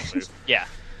vibrant. electric blue. Yeah,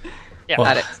 yeah. Well,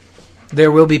 got it.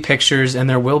 There will be pictures and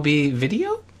there will be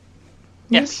video.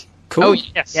 Yes, Cool. Oh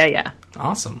yes. yeah.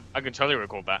 Awesome. I can totally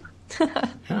record that.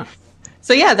 Yeah.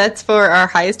 So yeah, that's for our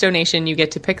highest donation. You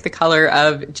get to pick the color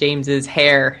of James's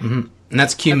hair. And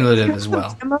that's cumulative as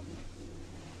well.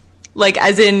 Like,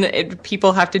 as in,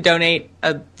 people have to donate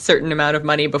a certain amount of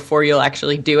money before you'll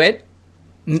actually do it,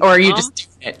 or are you just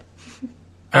doing it?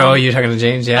 Oh, you're talking to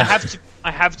James? Yeah.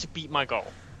 I have to beat my goal.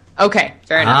 Okay,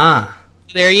 fair enough. Ah.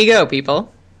 There you go,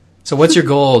 people. So what's your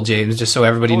goal, James? Just so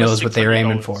everybody Goal is knows what they're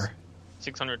aiming $600. for.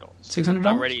 $600. $600?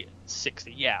 Already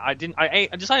 60. Yeah, I didn't. I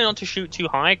decided not to shoot too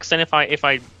high because then if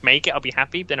I make it, I'll be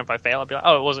happy. Then if I fail, I'll be like,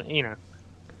 oh, it wasn't.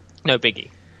 No biggie.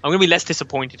 I'm gonna be less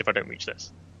disappointed if I don't reach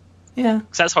this. Yeah.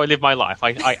 Because that's how I live my life.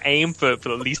 I aim for the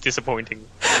least disappointing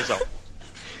result.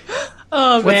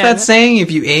 Oh What's man, that saying?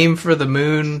 If you aim for the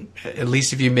moon, at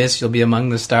least if you miss, you'll be among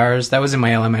the stars. That was in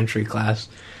my elementary class.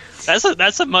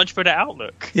 That's a much better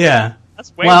outlook. Yeah.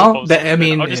 That's way Well, more positive. I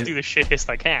mean, I'll just do the shittest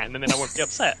I can, and then I won't be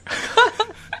upset.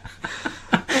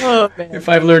 Oh man. If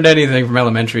I've learned anything from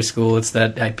elementary school, it's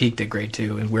that I peaked at grade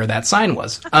 2 and where that sign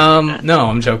was. No,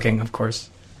 I'm joking, of course.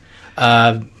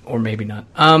 Or maybe not.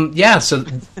 Yeah, so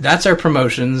that's our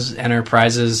promotions and our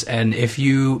prizes. And if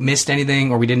you missed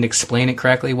anything or we didn't explain it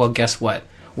correctly, well, guess what?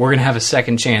 We're going to have a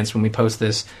second chance when we post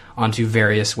this onto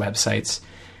various websites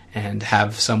and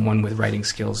have someone with writing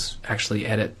skills actually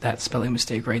edit that spelling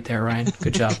mistake right there, Ryan.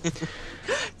 Good job.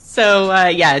 So,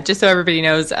 just so everybody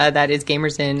knows, that is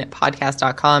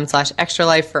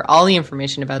gamersinpodcast.com/extralife for all the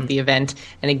information about the event.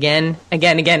 And again,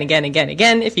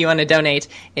 if you want to donate,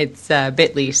 it's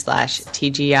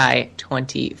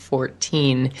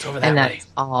bit.ly/TGI2014. And that's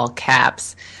all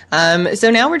caps. So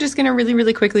now we're just going to really,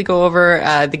 really quickly go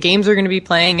over the games we're going to be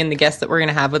playing and the guests that we're going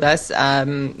to have with us.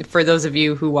 For those of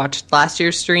you who watched last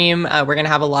year's stream, we're going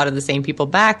to have a lot of the same people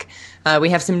back.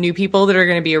 We have some new people that are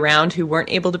going to be around who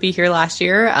weren't able to be here last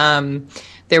year.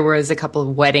 There was a couple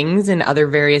of weddings and other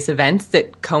various events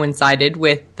that coincided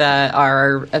with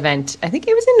our event. I think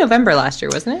it was in November last year,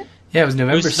 wasn't it? Yeah, it was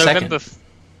November 2nd.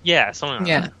 Something like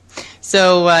that.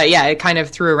 So, it kind of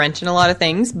threw a wrench in a lot of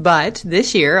things. But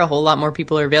this year, a whole lot more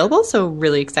people are available, so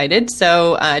really excited.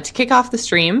 So, to kick off the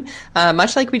stream,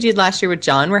 much like we did last year with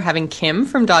John, we're having Kim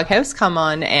from Doghouse come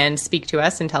on and speak to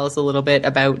us and tell us a little bit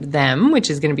about them, which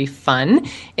is going to be fun.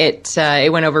 It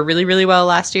went over really, really well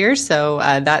last year, so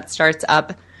that starts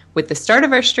up with the start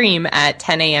of our stream at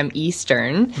 10 a.m.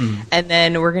 Eastern. And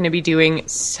then we're going to be doing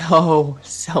so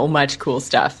much cool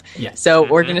stuff. Yeah. So,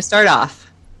 we're going to start off.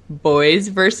 Boys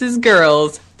versus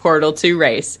girls Portal 2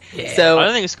 race. Yeah. So I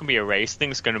don't think it's going to be a race. I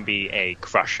think it's going to be a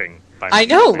crushing. I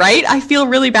know, right? I feel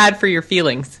really bad for your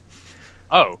feelings.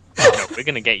 Oh, no, we're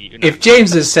going to get you. No. If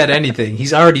James has said anything,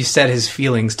 he's already set his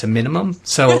feelings to minimum.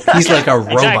 So he's like a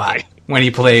robot when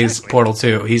he plays Portal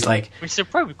 2. He's like... Which is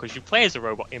probably because you play as a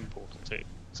robot in Portal 2.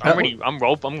 So I'm going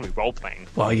to be role playing.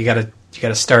 Well, you gotta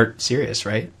start serious,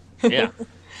 right? Yeah.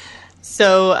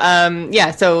 So,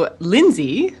 so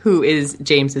Lindsay, who is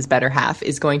James's better half,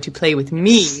 is going to play with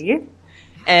me,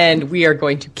 and we are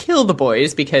going to kill the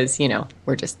boys because,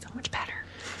 we're just so much better.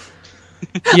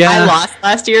 Yeah. I lost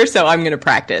last year, so I'm going to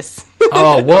practice.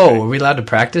 Oh, whoa. Are we allowed to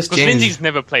practice? Because Lindsay's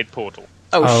never played Portal.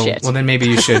 Oh, shit. Well, then maybe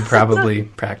you should probably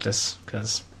practice,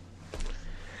 because...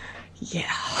 Yeah.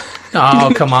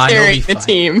 Oh, come on. Carrying the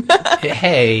team.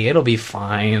 Hey, it'll be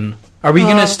fine. Are we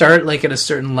going to start at a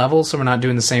certain level so we're not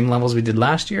doing the same levels we did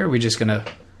last year? Or are we just going to...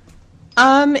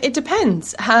 It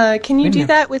depends. Can you do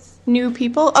that with new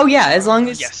people? Oh, yeah, as long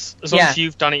as... Yes, as long as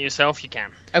you've done it yourself, you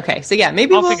can. Okay, so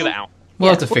maybe I'll figure that out. We'll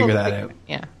have to figure that out.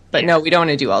 Yeah, but no, we don't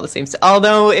want to do all the same stuff.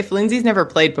 Although, if Lindsay's never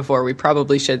played before, we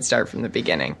probably should start from the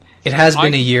beginning. It has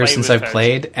been a year since I've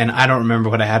played, and I don't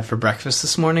remember what I had for breakfast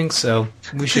this morning, so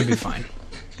we should be fine.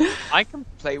 I can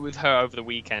play with her over the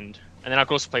weekend. And then I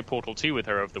could also play Portal 2 with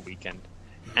her over the weekend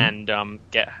and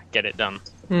get it done.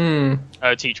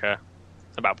 Teach her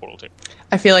about Portal 2.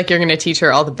 I feel like you're going to teach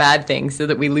her all the bad things so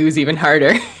that we lose even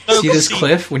harder. See this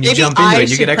cliff? When you jump into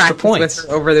it, you get extra points. With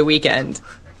her over the weekend.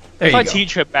 If I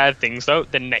teach her bad things, though,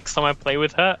 the next time I play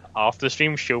with her after the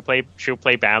stream, she'll play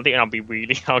badly, and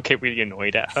I'll get really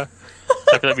annoyed at her. So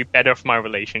I feel like it'd be better for my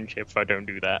relationship if I don't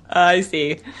do that. I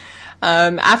see.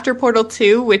 After Portal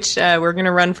 2, which we're going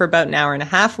to run for about an hour and a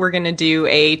half, we're going to do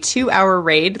a 2-hour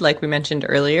raid, like we mentioned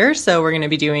earlier. So we're going to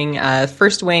be doing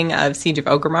first wing of Siege of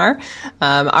Orgrimmar.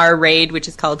 Our raid, which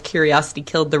is called Curiosity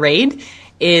Killed the Raid,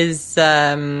 is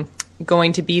going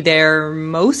to be there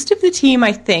most of the team,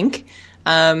 I think.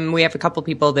 We have a couple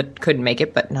people that couldn't make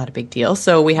it, but not a big deal.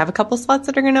 So we have a couple slots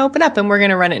that are going to open up, and we're going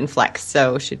to run it in Flex.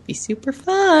 So it should be super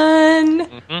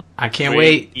fun. I can't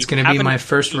wait. It's going to be my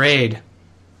first raid.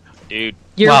 Dude,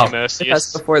 you're with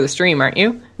us before the stream, aren't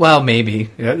you? Well, maybe.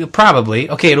 Probably.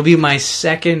 Okay, it'll be my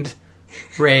second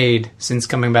raid since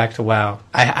coming back to WoW.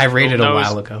 I raided a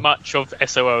while ago. Much of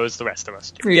SOO as the rest of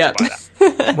us do. Yeah.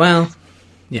 Well,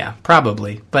 yeah,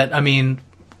 probably. But, I mean,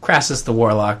 Crassus the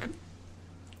Warlock,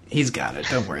 he's got it.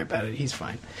 Don't worry about it. He's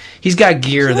fine. He's got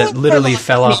gear that literally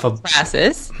fell off of...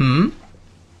 Crassus?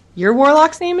 Your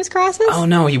Warlock's name is Crassus? Oh,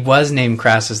 no, he was named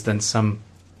Crassus, then some...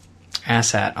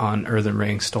 asshat on Earthen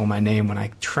Ring stole my name when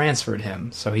I transferred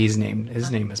him, so his name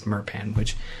is Merpan,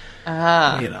 which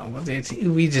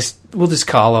we'll just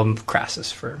call him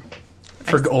Crassus for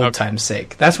old time's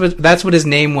sake. That's what his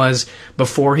name was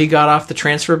before he got off the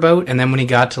transfer boat, and then when he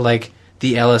got to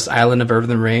the Ellis Island of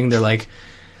Earthen Ring, they're like,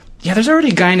 yeah, there's already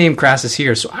a guy named Crassus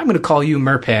here, so I'm going to call you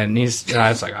Merpan. And I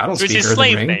was like, I don't speak Earthen Ring. His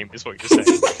slave name is what you're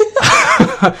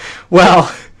saying.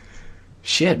 Well.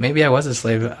 Shit, maybe I was a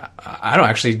slave. I don't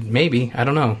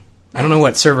know. I don't know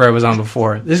what server I was on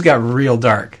before. This got real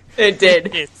dark. It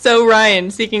did. So, Ryan,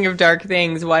 speaking of dark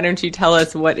things, why don't you tell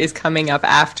us what is coming up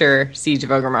after Siege of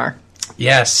Orgrimmar?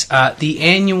 Yes, the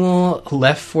annual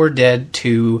Left 4 Dead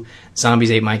 2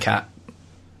 Zombies Ate My Cat.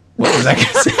 What was I going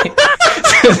to say?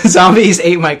 Zombies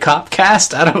Ate My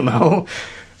Copcast? I don't know.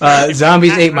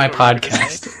 Zombies Ate My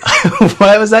Podcast.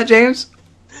 What was that, James?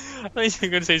 I thought you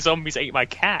were going to say Zombies Ate My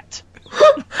Cat.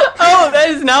 Oh, that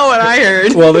is not what I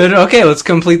heard. Well, then, okay, let's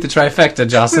complete the trifecta,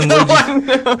 Jocelyn.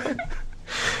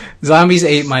 Zombies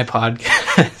ate my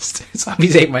podcast.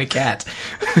 Zombies ate my cat.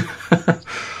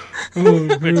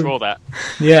 Let's roll that.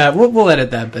 Yeah, we'll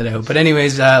edit that bit out. But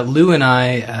anyways, Lou and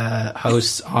I,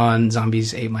 hosts on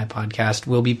Zombies Ate My Podcast,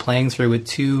 will be playing through with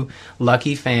 2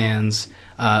 lucky fans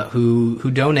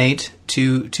who donate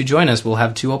to join us. We'll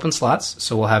have 2 open slots,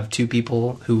 so we'll have 2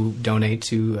 people who donate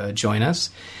to join us.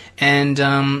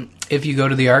 And if you go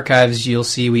to the archives, you'll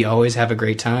see we always have a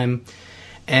great time,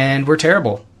 and we're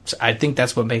terrible. So I think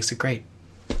that's what makes it great.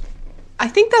 I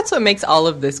think that's what makes all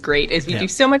of this great, is we do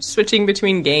so much switching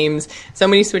between games, so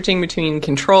many switching between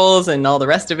controls and all the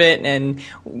rest of it, and,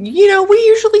 you know, we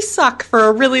usually suck for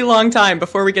a really long time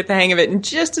before we get the hang of it, and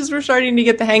just as we're starting to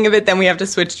get the hang of it, then we have to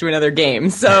switch to another game,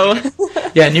 so...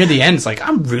 Yeah, near the end, it's like,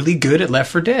 I'm really good at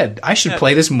Left 4 Dead. I should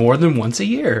play this more than once a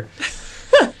year.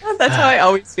 That's how I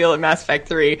always feel at Mass Effect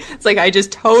 3. It's like I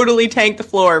just totally tanked the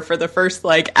floor for the first,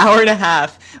 hour and a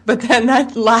half. But then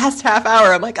that last half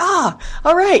hour, I'm like, all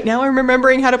right, now I'm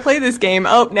remembering how to play this game.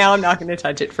 Oh, now I'm not going to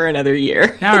touch it for another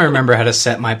year. Now I remember how to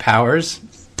set my powers.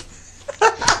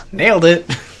 Nailed it.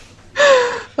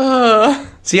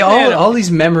 See, all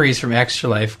these memories from Extra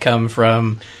Life come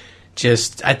from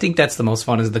just... I think that's the most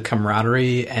fun, is the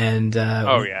camaraderie. And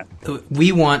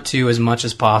we want to, as much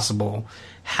as possible...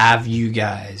 have you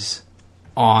guys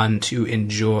on to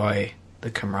enjoy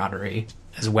the camaraderie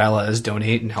as well as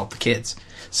donate and help the kids.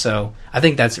 So I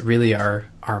think that's really our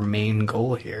main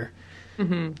goal here.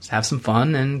 Mm-hmm. Is have some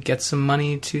fun and get some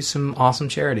money to some awesome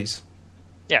charities.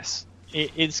 Yes.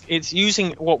 It's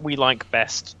using what we like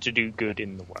best to do good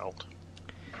in the world.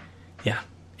 Yeah,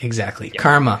 exactly. Yeah.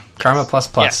 Karma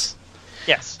plus.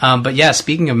 Yes. But yeah,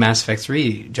 speaking of Mass Effect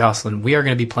 3, Jocelyn, we are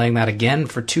going to be playing that again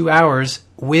for 2 hours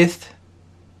with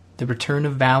the return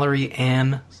of Valerie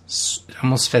and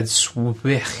almost said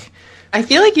Swick. I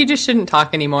feel like you just shouldn't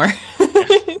talk anymore.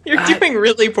 You're doing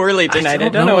really poorly tonight. I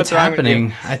don't know what's happening. Wrong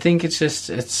with you. I think it's just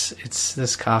it's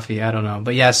this coffee. I don't know.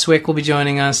 But yeah, Swick will be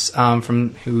joining us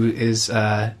who is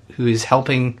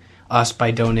helping us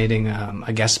by donating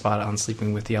a guest spot on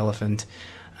Sleeping with the Elephant,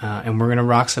 and we're gonna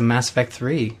rock some Mass Effect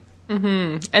 3.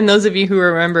 Mm-hmm. And those of you who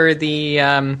remember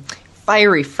the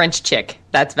fiery French chick,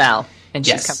 that's Val, and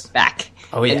she's coming back.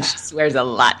 Oh yeah, and she swears a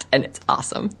lot, and it's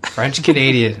awesome. French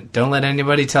Canadian. Don't let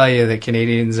anybody tell you that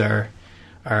Canadians are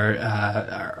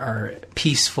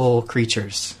peaceful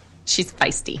creatures. She's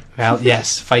feisty. Val,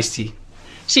 yes, feisty.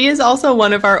 She is also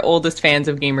one of our oldest fans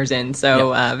of Gamers Inn,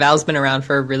 so Val's been around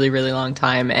for a really, really long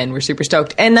time, and we're super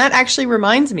stoked. And that actually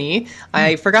reminds me,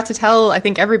 I forgot to tell, I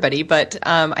think, everybody, but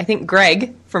I think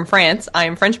Greg from France, I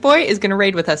Am French Boy, is going to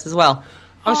raid with us as well.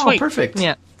 Oh, sweet. Perfect.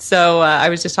 Yeah. So I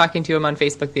was just talking to him on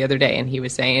Facebook the other day, and he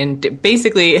was saying, and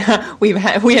basically we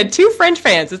had 2 French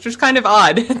fans, which was kind of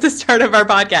odd at the start of our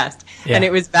podcast. Yeah. And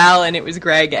it was Val and it was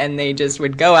Greg, and they just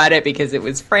would go at it because it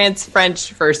was France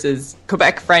French versus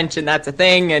Quebec French, and that's a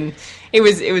thing. And it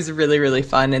was really, really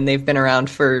fun, and they've been around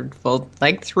for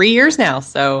 3 years now.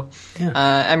 So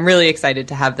I'm really excited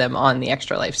to have them on the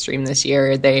Extra Life stream this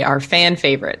year. They are fan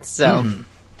favorites. So.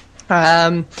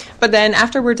 But then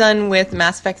after we're done with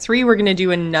Mass Effect 3, we're going to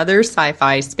do another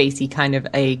sci-fi spacey kind of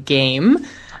a game,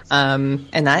 and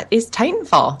that is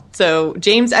Titanfall. So,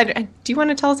 James, do you want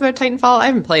to tell us about Titanfall? I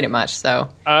haven't played it much, so...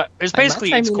 it's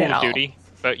basically Call of Duty,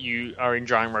 but you are in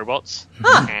giant robots,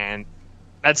 and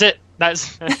that's it.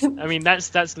 That's that's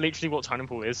literally what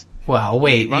Titanfall is. Well,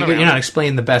 wait, you're not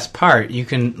explaining the best part. You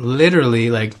can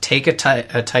literally take a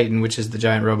Titan, which is the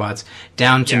giant robots,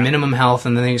 down to minimum health,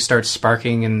 and then they start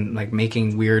sparking and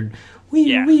making weird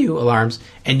wee alarms,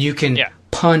 and you can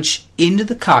punch into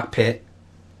the cockpit,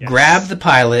 grab the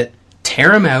pilot,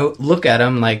 tear him out, look at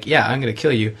him I'm going to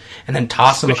kill you, and then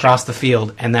toss him across the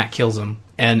field, and that kills him,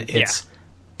 and it's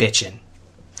bitchin'.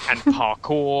 And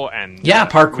parkour and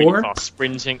parkour, really fast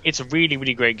sprinting. It's a really,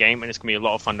 really great game, and it's gonna be a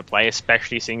lot of fun to play,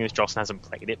 especially seeing as Jocelyn hasn't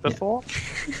played it before.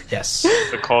 Yes,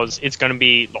 because it's going to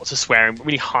be lots of swearing,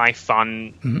 really high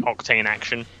fun, octane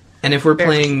action. And if we're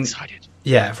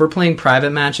if we're playing private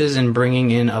matches and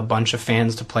bringing in a bunch of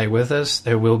fans to play with us,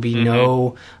 there will be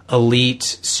no elite,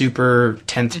 super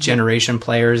 10th generation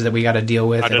players that we got to deal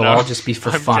with. It'll all just be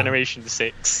for fun. Generation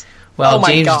 6. Well,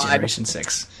 James is Generation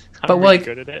 6. But really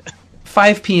good at it.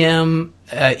 5 p.m.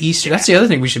 Eastern. That's the other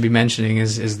thing we should be mentioning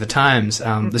is the times.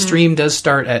 The stream does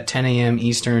start at 10 a.m.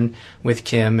 Eastern with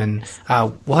Kim, and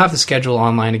we'll have the schedule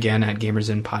online again at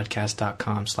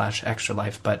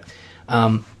gamersinpodcast.com/extralife. But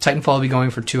Titanfall will be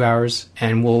going for 2 hours,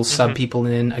 and we'll sub people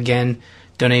in. Again,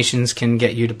 donations can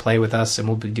get you to play with us, and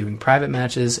we'll be doing private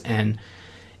matches, and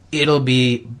it'll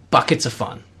be buckets of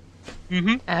fun.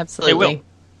 Absolutely. It will.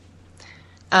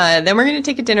 Then we're going to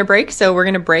take a dinner break. So we're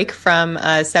going to break from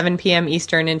 7 p.m.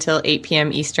 Eastern until 8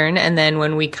 p.m. Eastern. And then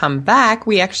when we come back,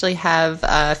 we actually have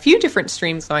a few different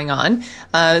streams going on.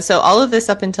 So all of this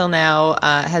up until now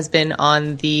has been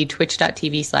on the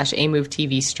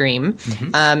twitch.tv/AMoveTV stream,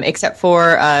 except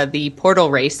for the Portal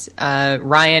race.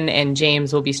 Ryan and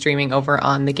James will be streaming over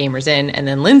on the Gamers Inn, and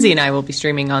then Lindsay and I will be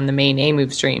streaming on the main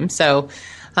AMove stream. So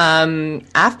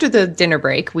after the dinner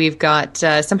break, we've got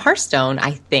some Hearthstone,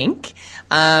 I think.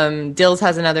 Dills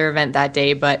has another event that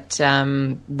day, but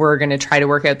we're going to try to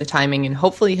work out the timing, and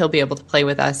hopefully he'll be able to play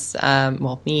with us,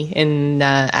 me,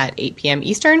 at 8 p.m.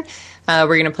 Eastern. We're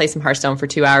going to play some Hearthstone for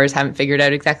 2 hours. Haven't figured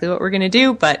out exactly what we're going to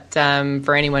do, but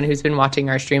for anyone who's been watching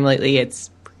our stream lately, it's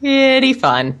pretty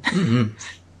fun. Mm-hmm.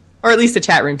 Or at least the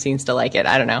chat room seems to like it.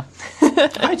 I don't know.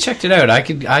 I checked it out.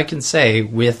 I can say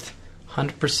with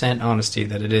 100% honesty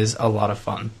that it is a lot of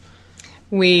fun.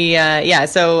 So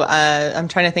I'm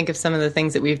trying to think of some of the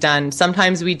things that we've done.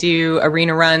 Sometimes we do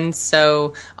arena runs,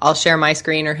 so I'll share my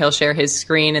screen or he'll share his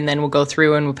screen, and then we'll go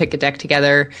through and we'll pick a deck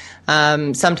together.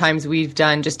 Sometimes we've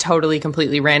done just totally,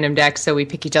 completely random decks, so we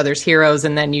pick each other's heroes,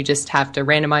 and then you just have to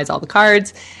randomize all the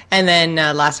cards. And then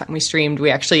last time we streamed,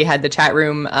 we actually had the chat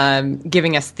room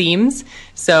giving us themes.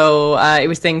 So it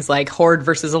was things like Horde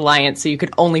versus Alliance, so you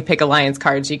could only pick Alliance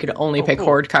cards, you could only pick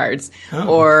Horde cards,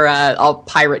 or all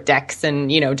pirate decks, and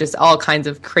just all kinds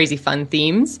of crazy fun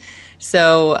themes.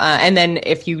 So, and then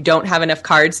if you don't have enough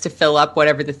cards to fill up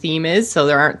whatever the theme is, so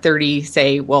there aren't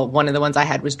 30, one of the ones I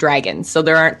had was dragons. So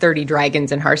there aren't 30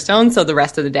 dragons in Hearthstone, so the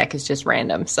rest of the deck is just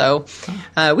random. So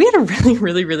we had a really,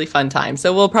 really, really fun time.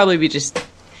 So we'll probably be just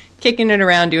kicking it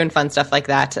around, doing fun stuff like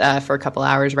that for a couple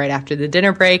hours right after the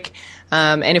dinner break.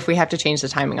 And if we have to change the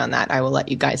timing on that, I will let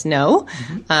you guys know.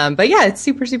 Mm-hmm. But yeah, it's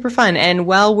super, super fun. And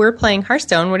while we're playing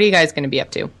Hearthstone, what are you guys going to be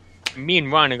up to? Me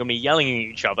and Ryan are going to be yelling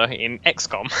at each other in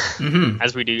XCOM,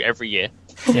 as we do every year.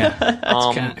 Yeah,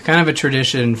 it's kind of a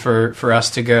tradition for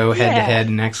us to go head-to-head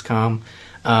in XCOM.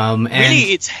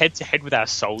 Really, it's head-to-head with our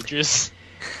soldiers.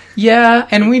 Yeah,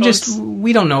 and we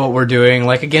don't know what we're doing.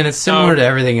 Like, again, it's similar to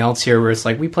everything else here, where it's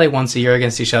like we play once a year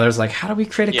against each other. It's like, how do we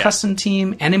create a custom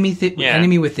team?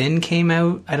 Enemy Within came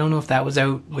out. I don't know if that was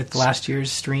out with last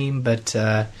year's stream, but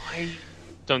I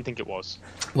don't think it was.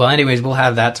 Well, anyways, we'll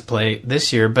have that to play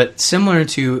this year. But similar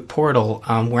to Portal,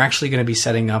 we're actually going to be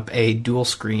setting up a dual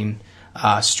screen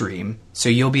stream. So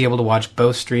you'll be able to watch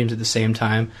both streams at the same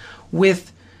time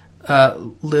with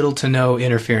little to no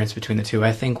interference between the two.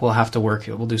 I think we'll have to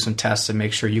we'll do some tests and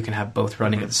make sure you can have both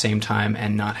running at the same time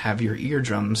and not have your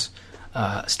eardrums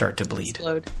start to bleed.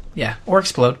 Explode. Yeah, or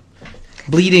explode.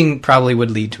 Bleeding probably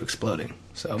would lead to exploding.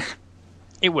 So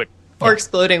it would. Or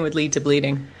exploding would lead to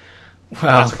bleeding.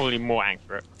 Well, that's probably more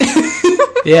accurate.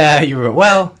 Yeah, you were.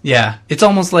 Well, yeah. It's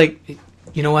almost like,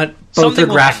 you know what? Both are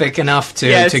graphic enough to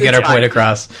get our point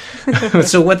across.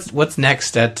 So what's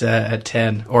next at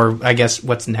 10? Or I guess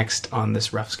what's next on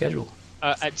this rough schedule?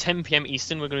 At 10 p.m.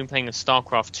 Eastern, we're going to be playing a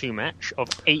StarCraft 2 match of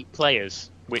 8 players,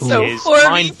 which so is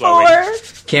mind-blowing.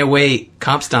 Can't wait.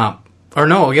 Comp Stomp. Or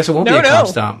no, I guess it won't be a Comp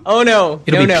Stomp. Oh, no.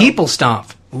 It'll be People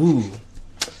Stomp. Ooh.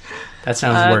 That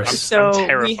sounds worse. I'm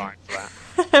terrified for that.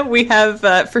 We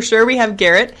have, for sure, we have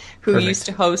Garrett, who used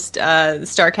to host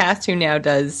StarCast, who now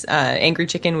does Angry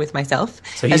Chicken with myself.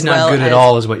 So he's not good at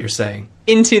all, is what you're saying.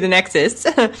 Into the Nexus.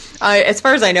 As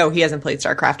far as I know, he hasn't played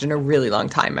StarCraft in a really long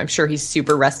time. I'm sure he's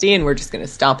super rusty, and we're just going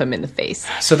to stomp him in the face.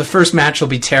 So the first match will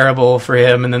be terrible for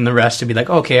him, and then the rest will be like,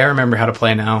 okay, I remember how to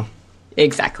play now.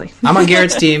 Exactly. I'm on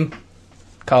Garrett's team.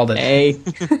 Called it. Hey.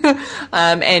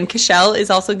 And Cashel is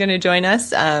also going to join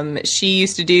us. She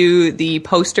used to do the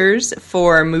posters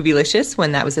for Movielicious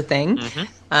when that was a thing.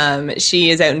 Mm-hmm.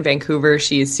 She is out in Vancouver.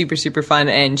 She is super, super fun,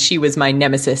 and she was my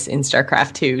nemesis in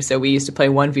StarCraft 2. So we used to play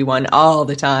 1v1 all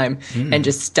the time and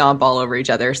just stomp all over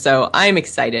each other. So I'm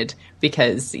excited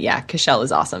because, Cashel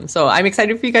is awesome. So I'm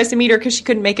excited for you guys to meet her because she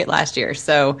couldn't make it last year.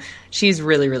 So she's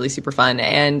really, really super fun.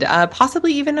 And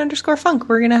possibly even _Funk.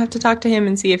 We're going to have to talk to him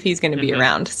and see if he's going to be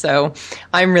around. So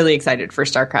I'm really excited for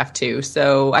StarCraft 2.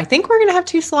 So I think we're going to have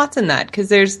 2 slots in that because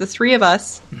there's the 3 of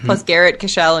us plus Garrett,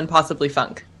 Cashel, and possibly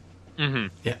Funk. Mm-hmm.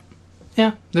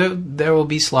 Yeah. There will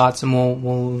be slots, and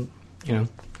we'll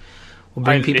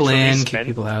bring people in, kick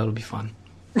people out. It'll be fun.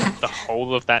 The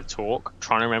whole of that talk,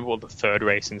 trying to remember what the third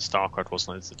race in StarCraft was.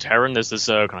 There's the Terran, there's the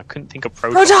Zerg, and I couldn't think of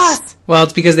Protoss. Well,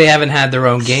 it's because they haven't had their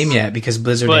own game yet, because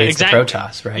Blizzard hates the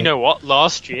Protoss, right? You know what?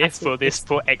 Last year, for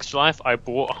Extra Life, I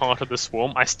bought Heart of the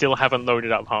Swarm. I still haven't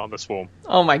loaded up Heart of the Swarm.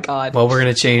 Oh my god. Well, we're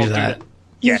going to change that.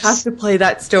 You have to play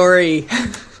that story.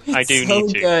 I do need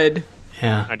to. Good.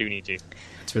 Yeah. I do need to.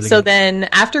 really so good. Then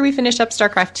after we finish up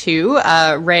StarCraft 2,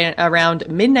 around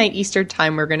midnight Eastern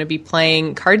time, we're going to be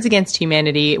playing Cards Against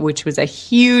Humanity, which was a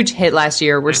huge hit last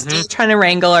year. We're still trying to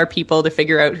wrangle our people to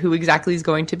figure out who exactly is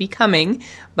going to be coming.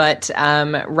 But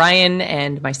Ryan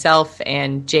and myself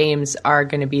and James are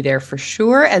going to be there for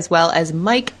sure, as well as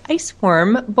Mike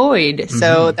Iceworm Boyd.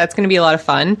 So that's going to be a lot of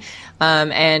fun.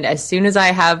 And as soon as I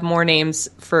have more names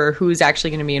for who's actually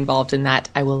going to be involved in that,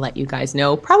 I will let you guys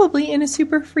know, probably in a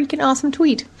super freaking awesome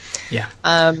tweet. Yeah.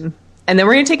 And then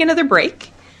we're going to take another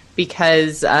break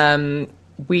because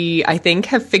we, I think,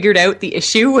 have figured out the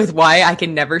issue with why I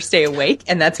can never stay awake.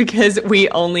 And that's because we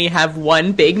only have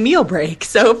one big meal break.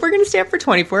 So if we're going to stay up for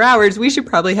 24 hours, we should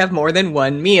probably have more than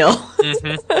one meal.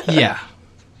 Yeah.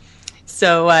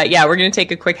 So, we're going to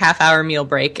take a quick half-hour meal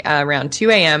break around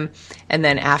 2 a.m., and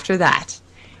then after that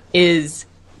is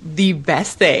the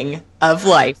best thing of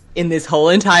life in this whole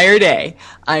entire day.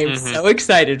 I'm so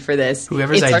excited for this.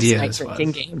 Whoever's idea this was.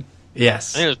 Game.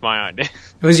 Yes. I think it was my idea.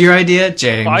 It was your idea,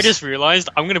 James. But I just realised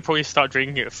I'm going to probably start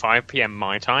drinking at 5 p.m.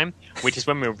 my time, which is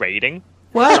when we're raiding.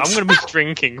 What? So I'm going to be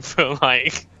drinking for,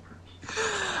 like...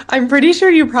 I'm pretty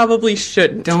sure you probably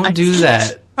shouldn't. Don't do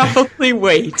that. Probably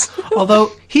wait.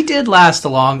 Although he did last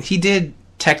he did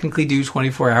technically do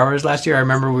 24 hours last year. I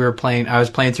remember I was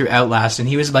playing through Outlast, and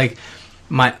he was like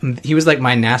my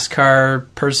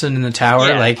NASCAR person in the tower.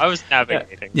 Yeah, like I was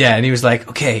navigating. Yeah, and he was like,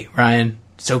 "Okay, Ryan,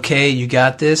 it's okay. You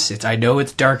got this. I know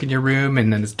it's dark in your room,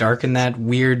 and then it's dark in that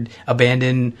weird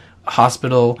abandoned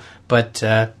hospital, but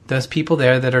those people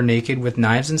there that are naked with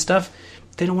knives and stuff,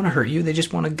 they don't want to hurt you. They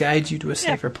just want to guide you to a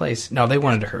safer place. No, they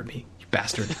wanted to hurt me.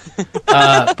 Bastard.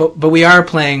 But we are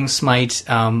playing Smite.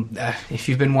 If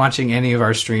you've been watching any of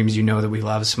our streams, you know that we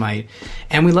love Smite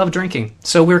and we love drinking.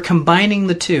 So we're combining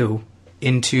the two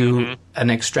into an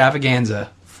extravaganza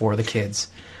for the kids.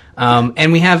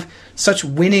 And we have such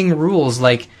winning rules,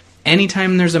 like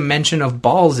anytime there's a mention of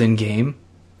balls in game,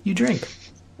 you drink.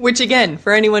 Which again,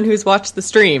 for anyone who's watched the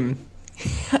stream,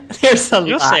 there's a lot.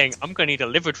 You're saying I'm going to need a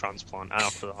liver transplant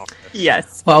after this.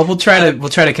 Yes. Well, we'll try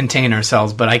to contain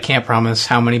ourselves, but I can't promise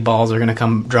how many balls are going to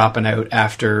come dropping out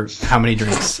after how many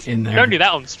drinks in there. Don't do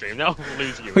that on stream. That'll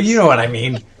lose you. Well, you know what I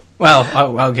mean.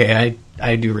 Well, okay,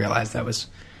 I do realize that was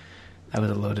a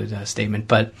loaded statement,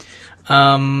 but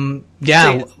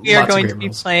yeah, so we are going to be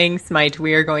playing Smite.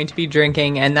 We are going to be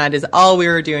drinking, and that is all we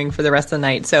were doing for the rest of the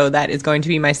night. So that is going to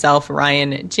be myself,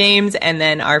 Ryan, James, and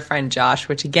then our friend Josh,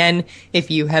 which again,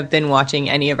 if you have been watching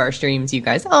any of our streams, you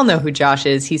guys all know who Josh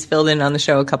is. He's filled in on the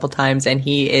show a couple times, and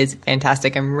he is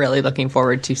fantastic. I'm really looking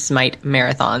forward to Smite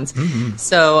marathons.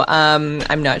 So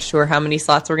I'm not sure how many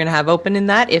slots we're going to have open in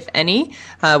that, if any.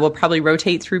 We'll probably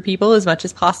rotate through people as much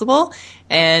as possible.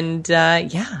 And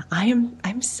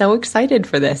I'm so excited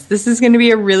for this. This is going to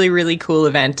be a really, really cool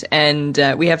event, and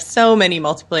we have so many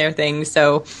multiplayer things.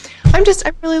 So I'm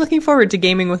really looking forward to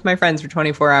gaming with my friends for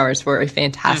 24 hours for a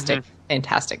fantastic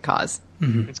cause.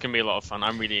 It's going to be a lot of fun.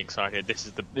 I'm really excited. This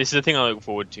is the thing I look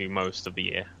forward to most of the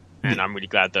year, and I'm really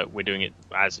glad that we're doing it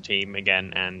as a team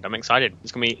again. And I'm excited.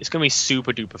 It's going to be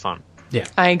super duper fun. Yeah,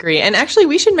 I agree. And actually,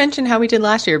 we should mention how we did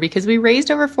last year, because we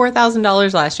raised over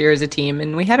 $4,000 last year as a team,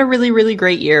 and we had a really, really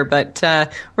great year. But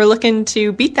we're looking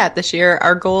to beat that this year.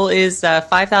 Our goal is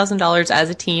 $5,000 as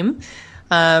a team.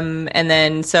 And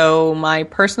then, so my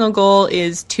personal goal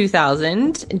is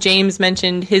 2,000. James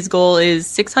mentioned his goal is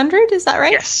 600. Is that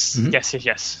right? Yes.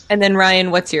 Yes. And then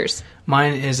Ryan, what's yours?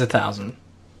 Mine is 1,000.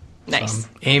 Nice. So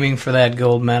I'm aiming for that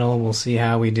gold medal. We'll see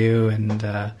how we do, and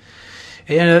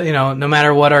no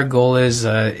matter what our goal is,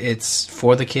 it's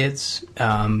for the kids,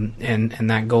 and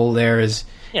that goal there is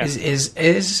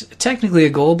technically a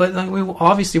goal, but we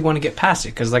obviously want to get past it,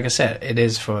 because, like I said, it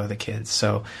is for the kids.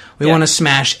 So we want to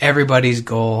smash everybody's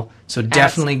goal. So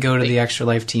definitely go to the Extra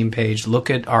Life team page, look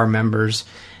at our members,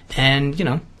 and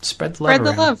spread the love. Spread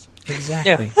the love.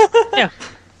 Exactly.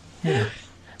 Yeah.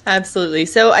 Absolutely.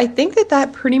 So I think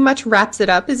that pretty much wraps it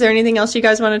up. Is there anything else you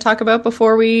guys want to talk about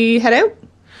before we head out?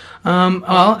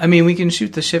 Well, I mean, we can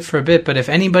shoot the shit for a bit, but if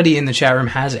anybody in the chat room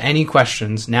has any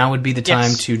questions, now would be the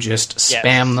time to just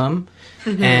spam them,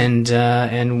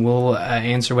 and we'll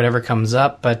answer whatever comes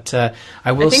up. But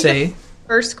I will say, the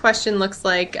first question looks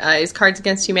like is Cards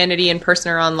Against Humanity in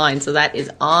person or online? So that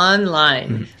is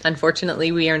online.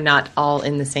 Unfortunately, we are not all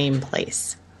in the same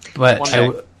place. But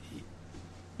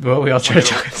we all try to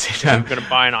talk at the same time. I'm going to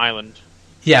buy an island.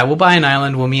 Yeah, we'll buy an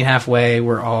island. We'll meet halfway.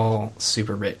 We're all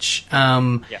super rich.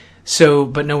 So,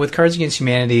 but no, with Cards Against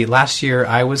Humanity, last year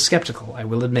I was skeptical, I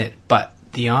will admit. But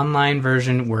the online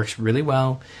version works really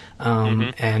well.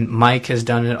 And Mike has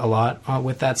done it a lot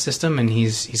with that system, and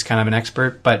he's kind of an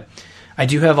expert. But I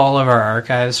do have all of our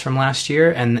archives from last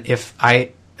year, and if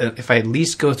I if I at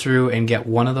least go through and get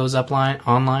one of those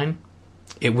online,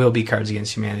 it will be Cards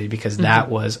Against Humanity, because that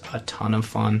was a ton of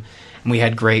fun. And we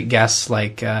had great guests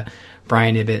like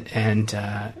Brian Ibbett and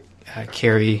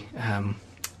Carrie.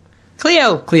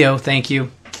 Cleo, thank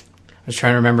you. I was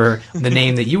trying to remember the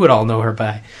name that you would all know her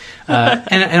by.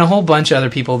 And a whole bunch of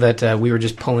other people that we were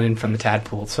just pulling in from the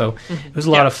tadpole. So it was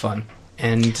a lot of fun.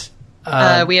 And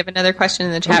we have another question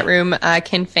in the chat room.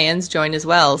 Can fans join as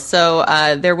well? So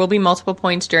there will be multiple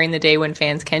points during the day when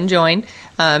fans can join.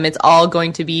 It's all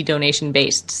going to be donation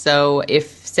based. So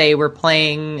if, say, we're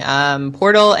playing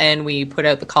Portal and we put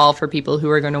out the call for people who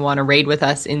are going to want to raid with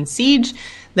us in Siege,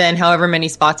 then however many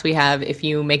spots we have, if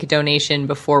you make a donation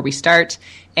before we start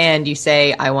and you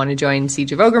say, I want to join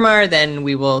Siege of Orgrimmar, then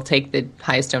we will take the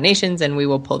highest donations and we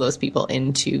will pull those people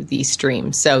into the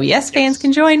stream. So yes, fans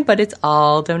can join, but it's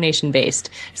all donation based.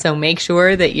 So make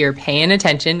sure that you're paying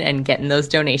attention and getting those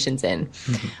donations in.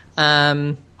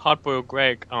 Hardboiled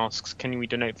Greg asks, can we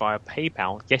donate via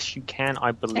PayPal? Yes, you can,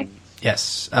 I believe.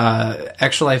 Yes.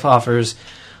 Extra Life offers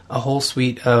a whole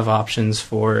suite of options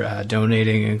for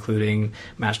donating, including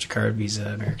MasterCard, Visa,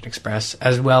 American Express,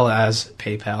 as well as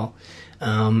PayPal.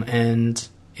 And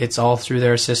it's all through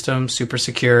their system, super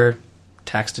secure,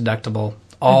 tax deductible,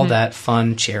 all that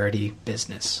fun charity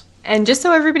business. And just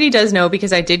so everybody does know,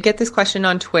 because I did get this question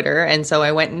on Twitter, and so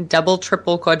I went and double,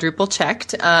 triple, quadruple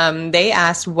checked. They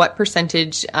asked what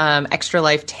percentage Extra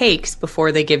Life takes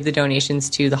before they give the donations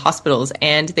to the hospitals,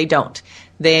 and they don't.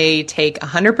 They take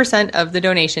 100% of the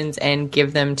donations and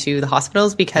give them to the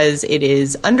hospitals because it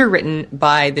is underwritten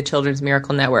by the Children's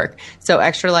Miracle Network. So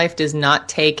Extra Life does not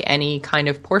take any kind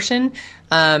of portion.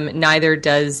 Neither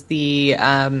does the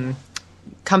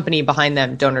company behind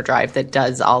them, Donor Drive, that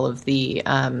does all of the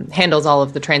handles all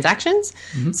of the transactions.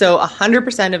 So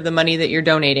 100% of the money that you're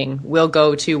donating will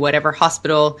go to whatever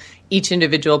hospital each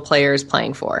individual player is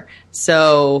playing for.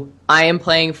 So I am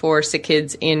playing for Sick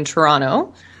Kids in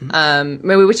Toronto,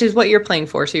 which is what you're playing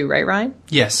for too, right, Ryan?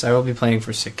 Yes, I will be playing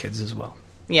for Sick Kids as well.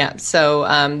 Yeah, so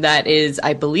that is,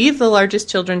 I believe, the largest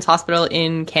children's hospital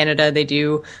in Canada. They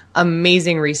do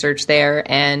amazing research there,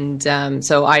 and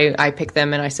so I pick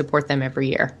them and I support them every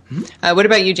year. What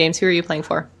about you, James? Who are you playing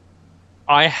for?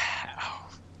 I'm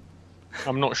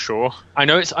not sure. I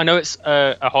know it's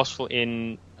a hospital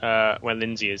in where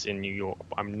Lindsay is in New York.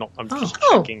 But I'm just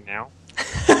checking now.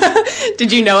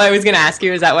 Did you know I was going to ask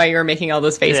you? Is that why you were making all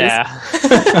those faces? Yeah.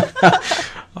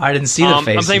 I didn't see the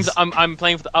faces. I'm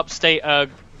playing for the Upstate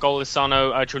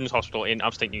Golisano Children's Hospital in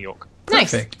upstate New York.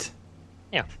 Perfect.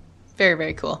 Yeah. Very,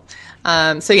 very cool.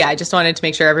 So yeah, I just wanted to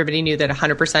make sure everybody knew that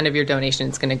 100% of your donation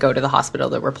is going to go to the hospital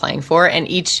that we're playing for, and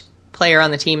each player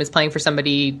on the team is playing for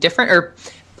somebody different, or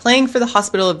playing for the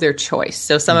hospital of their choice.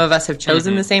 So some of us have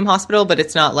chosen the same hospital, but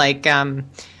it's not like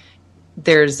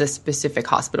there's a specific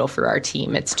hospital for our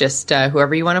team. It's just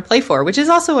whoever you want to play for, which is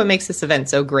also what makes this event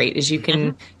so great, is you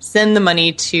can send the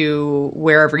money to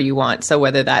wherever you want. So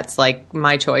whether that's like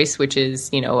my choice, which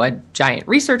is, a giant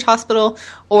research hospital,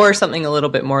 or something a little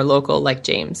bit more local like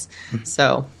James.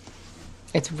 So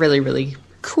it's really, really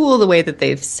cool the way that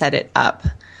they've set it up.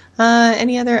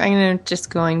 Any other? I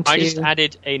just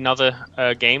added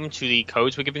another game to the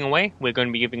codes we're giving away. We're going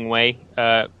to be giving away...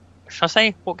 should I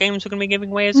say what games we're going to be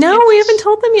giving away? No, we haven't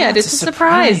told them yet. It's a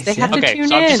surprise. They have to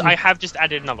tune in. I have just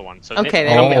added another one. So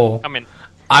okay, come in.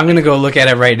 I'm going to go look at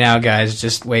it right now, guys.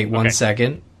 Just wait 1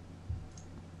 second.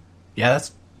 Yeah,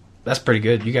 that's pretty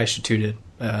good. You guys should tune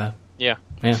in. Yeah.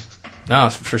 No,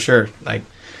 for sure.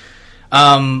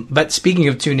 But speaking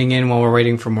of tuning in while we're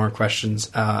waiting for more questions,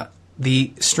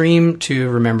 the stream to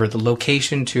remember, the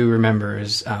location to remember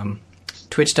is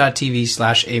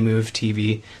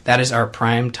twitch.tv/amovetv. That is our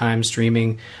prime time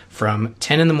streaming from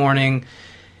 10 in the morning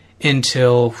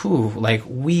until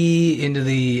into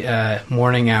the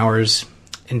morning hours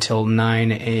until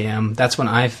 9 a.m. That's when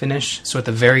I finish. So at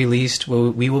the very least,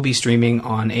 we will be streaming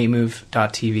on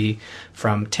amove.tv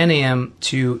from 10 a.m.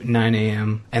 to 9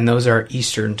 a.m. and those are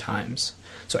Eastern times.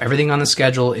 So everything on the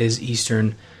schedule is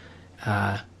Eastern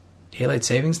daylight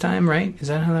savings time, right? Is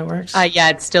that how that works? Yeah,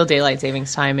 it's still daylight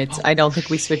savings time. I don't think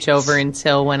we switch over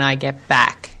until when I get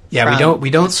back. Yeah, we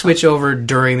don't switch over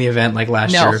during the event like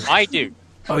last year. No, I do.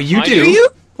 Oh, you do?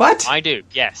 What? I do.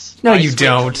 Yes. No, you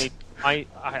don't. I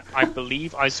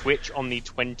believe I switch on the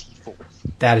 24th.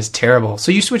 That is terrible.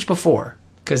 So you switch before,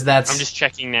 because that's... I'm just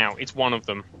checking now. It's one of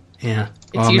them. Yeah.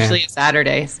 It's usually a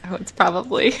Saturday, so it's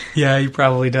probably... Yeah, he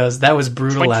probably does. That was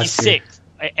brutal last year. 26th.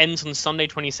 It ends on Sunday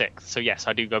 26th. So yes,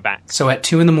 I do go back. So at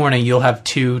 2 in the morning, you'll have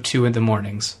two in the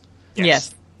mornings.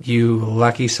 Yes. You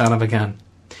lucky son of a gun.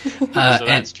 So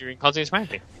that's during Cosmic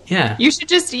Smackdown. Yeah. You should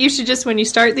just when you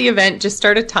start the event, just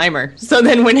start a timer. So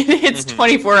then when it hits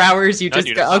 24 hours, you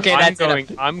just go, okay,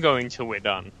 it. I'm going till we're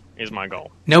done. Is my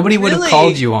goal. Nobody would have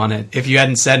called you on it if you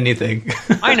hadn't said anything.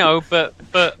 I know, but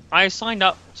I signed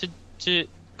up to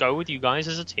go with you guys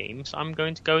as a team, so I'm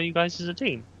going to go with you guys as a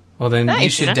team. Well, then you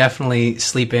should definitely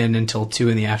sleep in until 2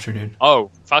 in the afternoon.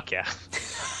 Oh, fuck yeah.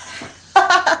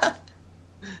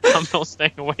 I'm not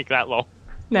staying awake that long.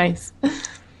 Nice.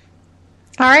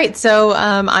 All right, so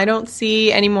I don't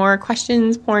see any more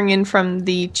questions pouring in from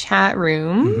the chat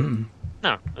room. Mm-hmm.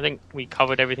 No, I think we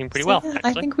covered everything pretty well. Yeah,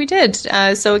 I think we did.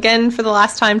 So again, for the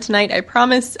last time tonight, I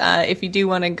promise, if you do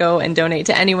want to go and donate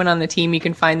to anyone on the team, you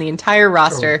can find the entire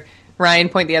roster. Ryan,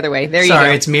 point the other way. There you go.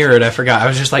 Sorry, it's mirrored. I forgot. I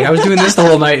was just like, I was doing this the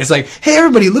whole night. It's like, hey,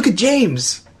 everybody, look at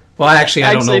James. Well, actually,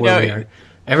 I don't know where we are.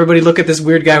 Everybody look at this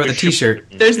weird guy with a t-shirt.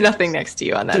 There's nothing next to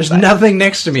you on that There's side. nothing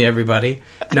next to me, everybody.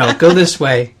 No, go this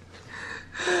way.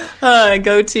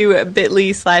 Go to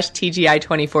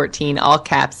bit.ly/TGI2014, all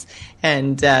caps,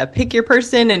 and pick your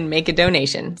person and make a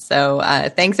donation. So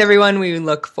thanks, everyone. We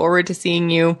look forward to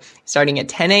seeing you starting at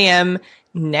 10 a.m.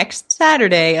 next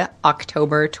Saturday,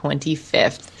 October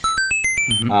 25th.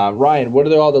 Mm-hmm. Ryan, what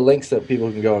are all the links that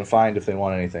people can go and find if they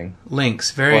want anything? Links,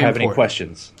 very important. Or have important. any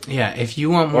questions. Yeah, if you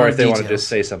want more Or if they details. want to just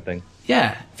say something.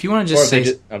 Yeah, if you want to just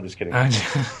say... I'm just kidding.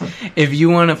 If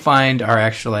you want to find our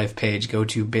Extra Life page, go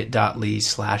to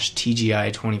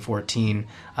bit.ly/TGI2014.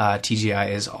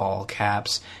 TGI is all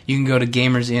caps. You can go to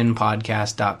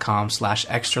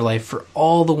gamersinpodcast.com/Extra Life for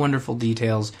all the wonderful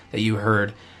details that you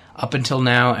heard up until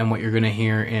now and what you're going to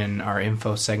hear in our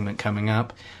info segment coming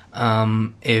up.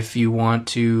 If you want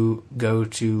to go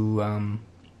to...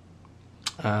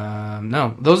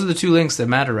 no, those are the 2 links that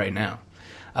matter right now.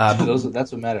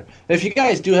 That's what matters. If you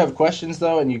guys do have questions,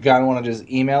 though, and you kind of want to just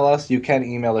email us, you can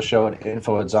email the show at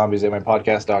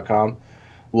info@zombiesatmypodcast.com.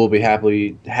 We'll be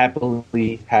happy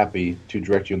to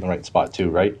direct you in the right spot, too,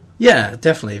 right? Yeah,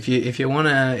 definitely. If you want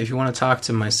to talk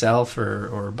to myself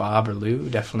or Bob or Lou,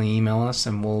 definitely email us,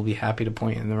 and we'll be happy to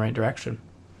point you in the right direction.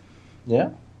 Yeah.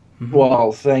 Mm-hmm.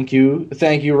 Well, thank you,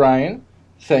 Ryan.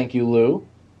 Thank you, Lou.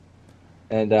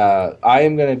 And I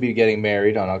am going to be getting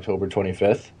married on October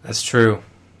 25th. That's true.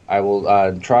 I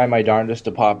will try my darndest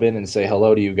to pop in and say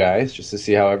hello to you guys, just to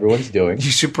see how everyone's doing. You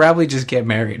should probably just get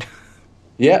married.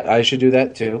 Yeah, I should do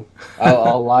that too.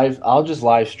 I'll just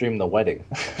live stream the wedding.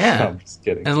 Yeah, I'm just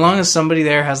kidding. As long as somebody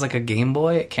there has like a Game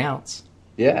Boy, it counts.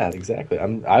 Yeah, exactly.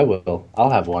 I will.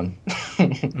 I'll have one.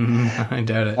 I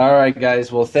doubt it. All right,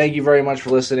 guys. Well, thank you very much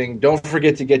for listening. Don't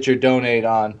forget to get your donate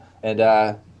on, and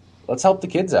let's help the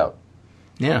kids out.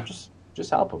 Yeah, just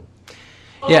help them.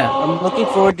 Yeah, I'm looking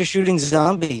forward to shooting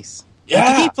zombies.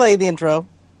 Yeah, you play the intro.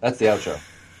 That's the outro.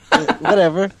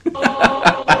 Whatever.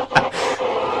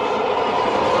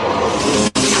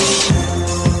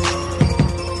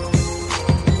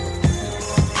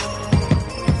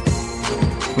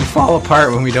 We fall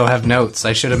apart when we don't have notes.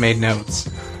 I should have made notes.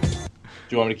 Do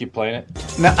you want me to keep playing it?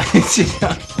 No.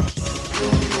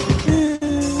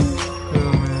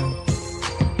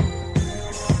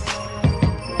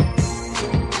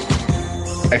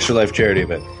 Extra Life charity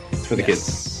event. It's for the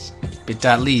kids.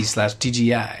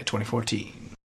 Bit.ly/TGI2014.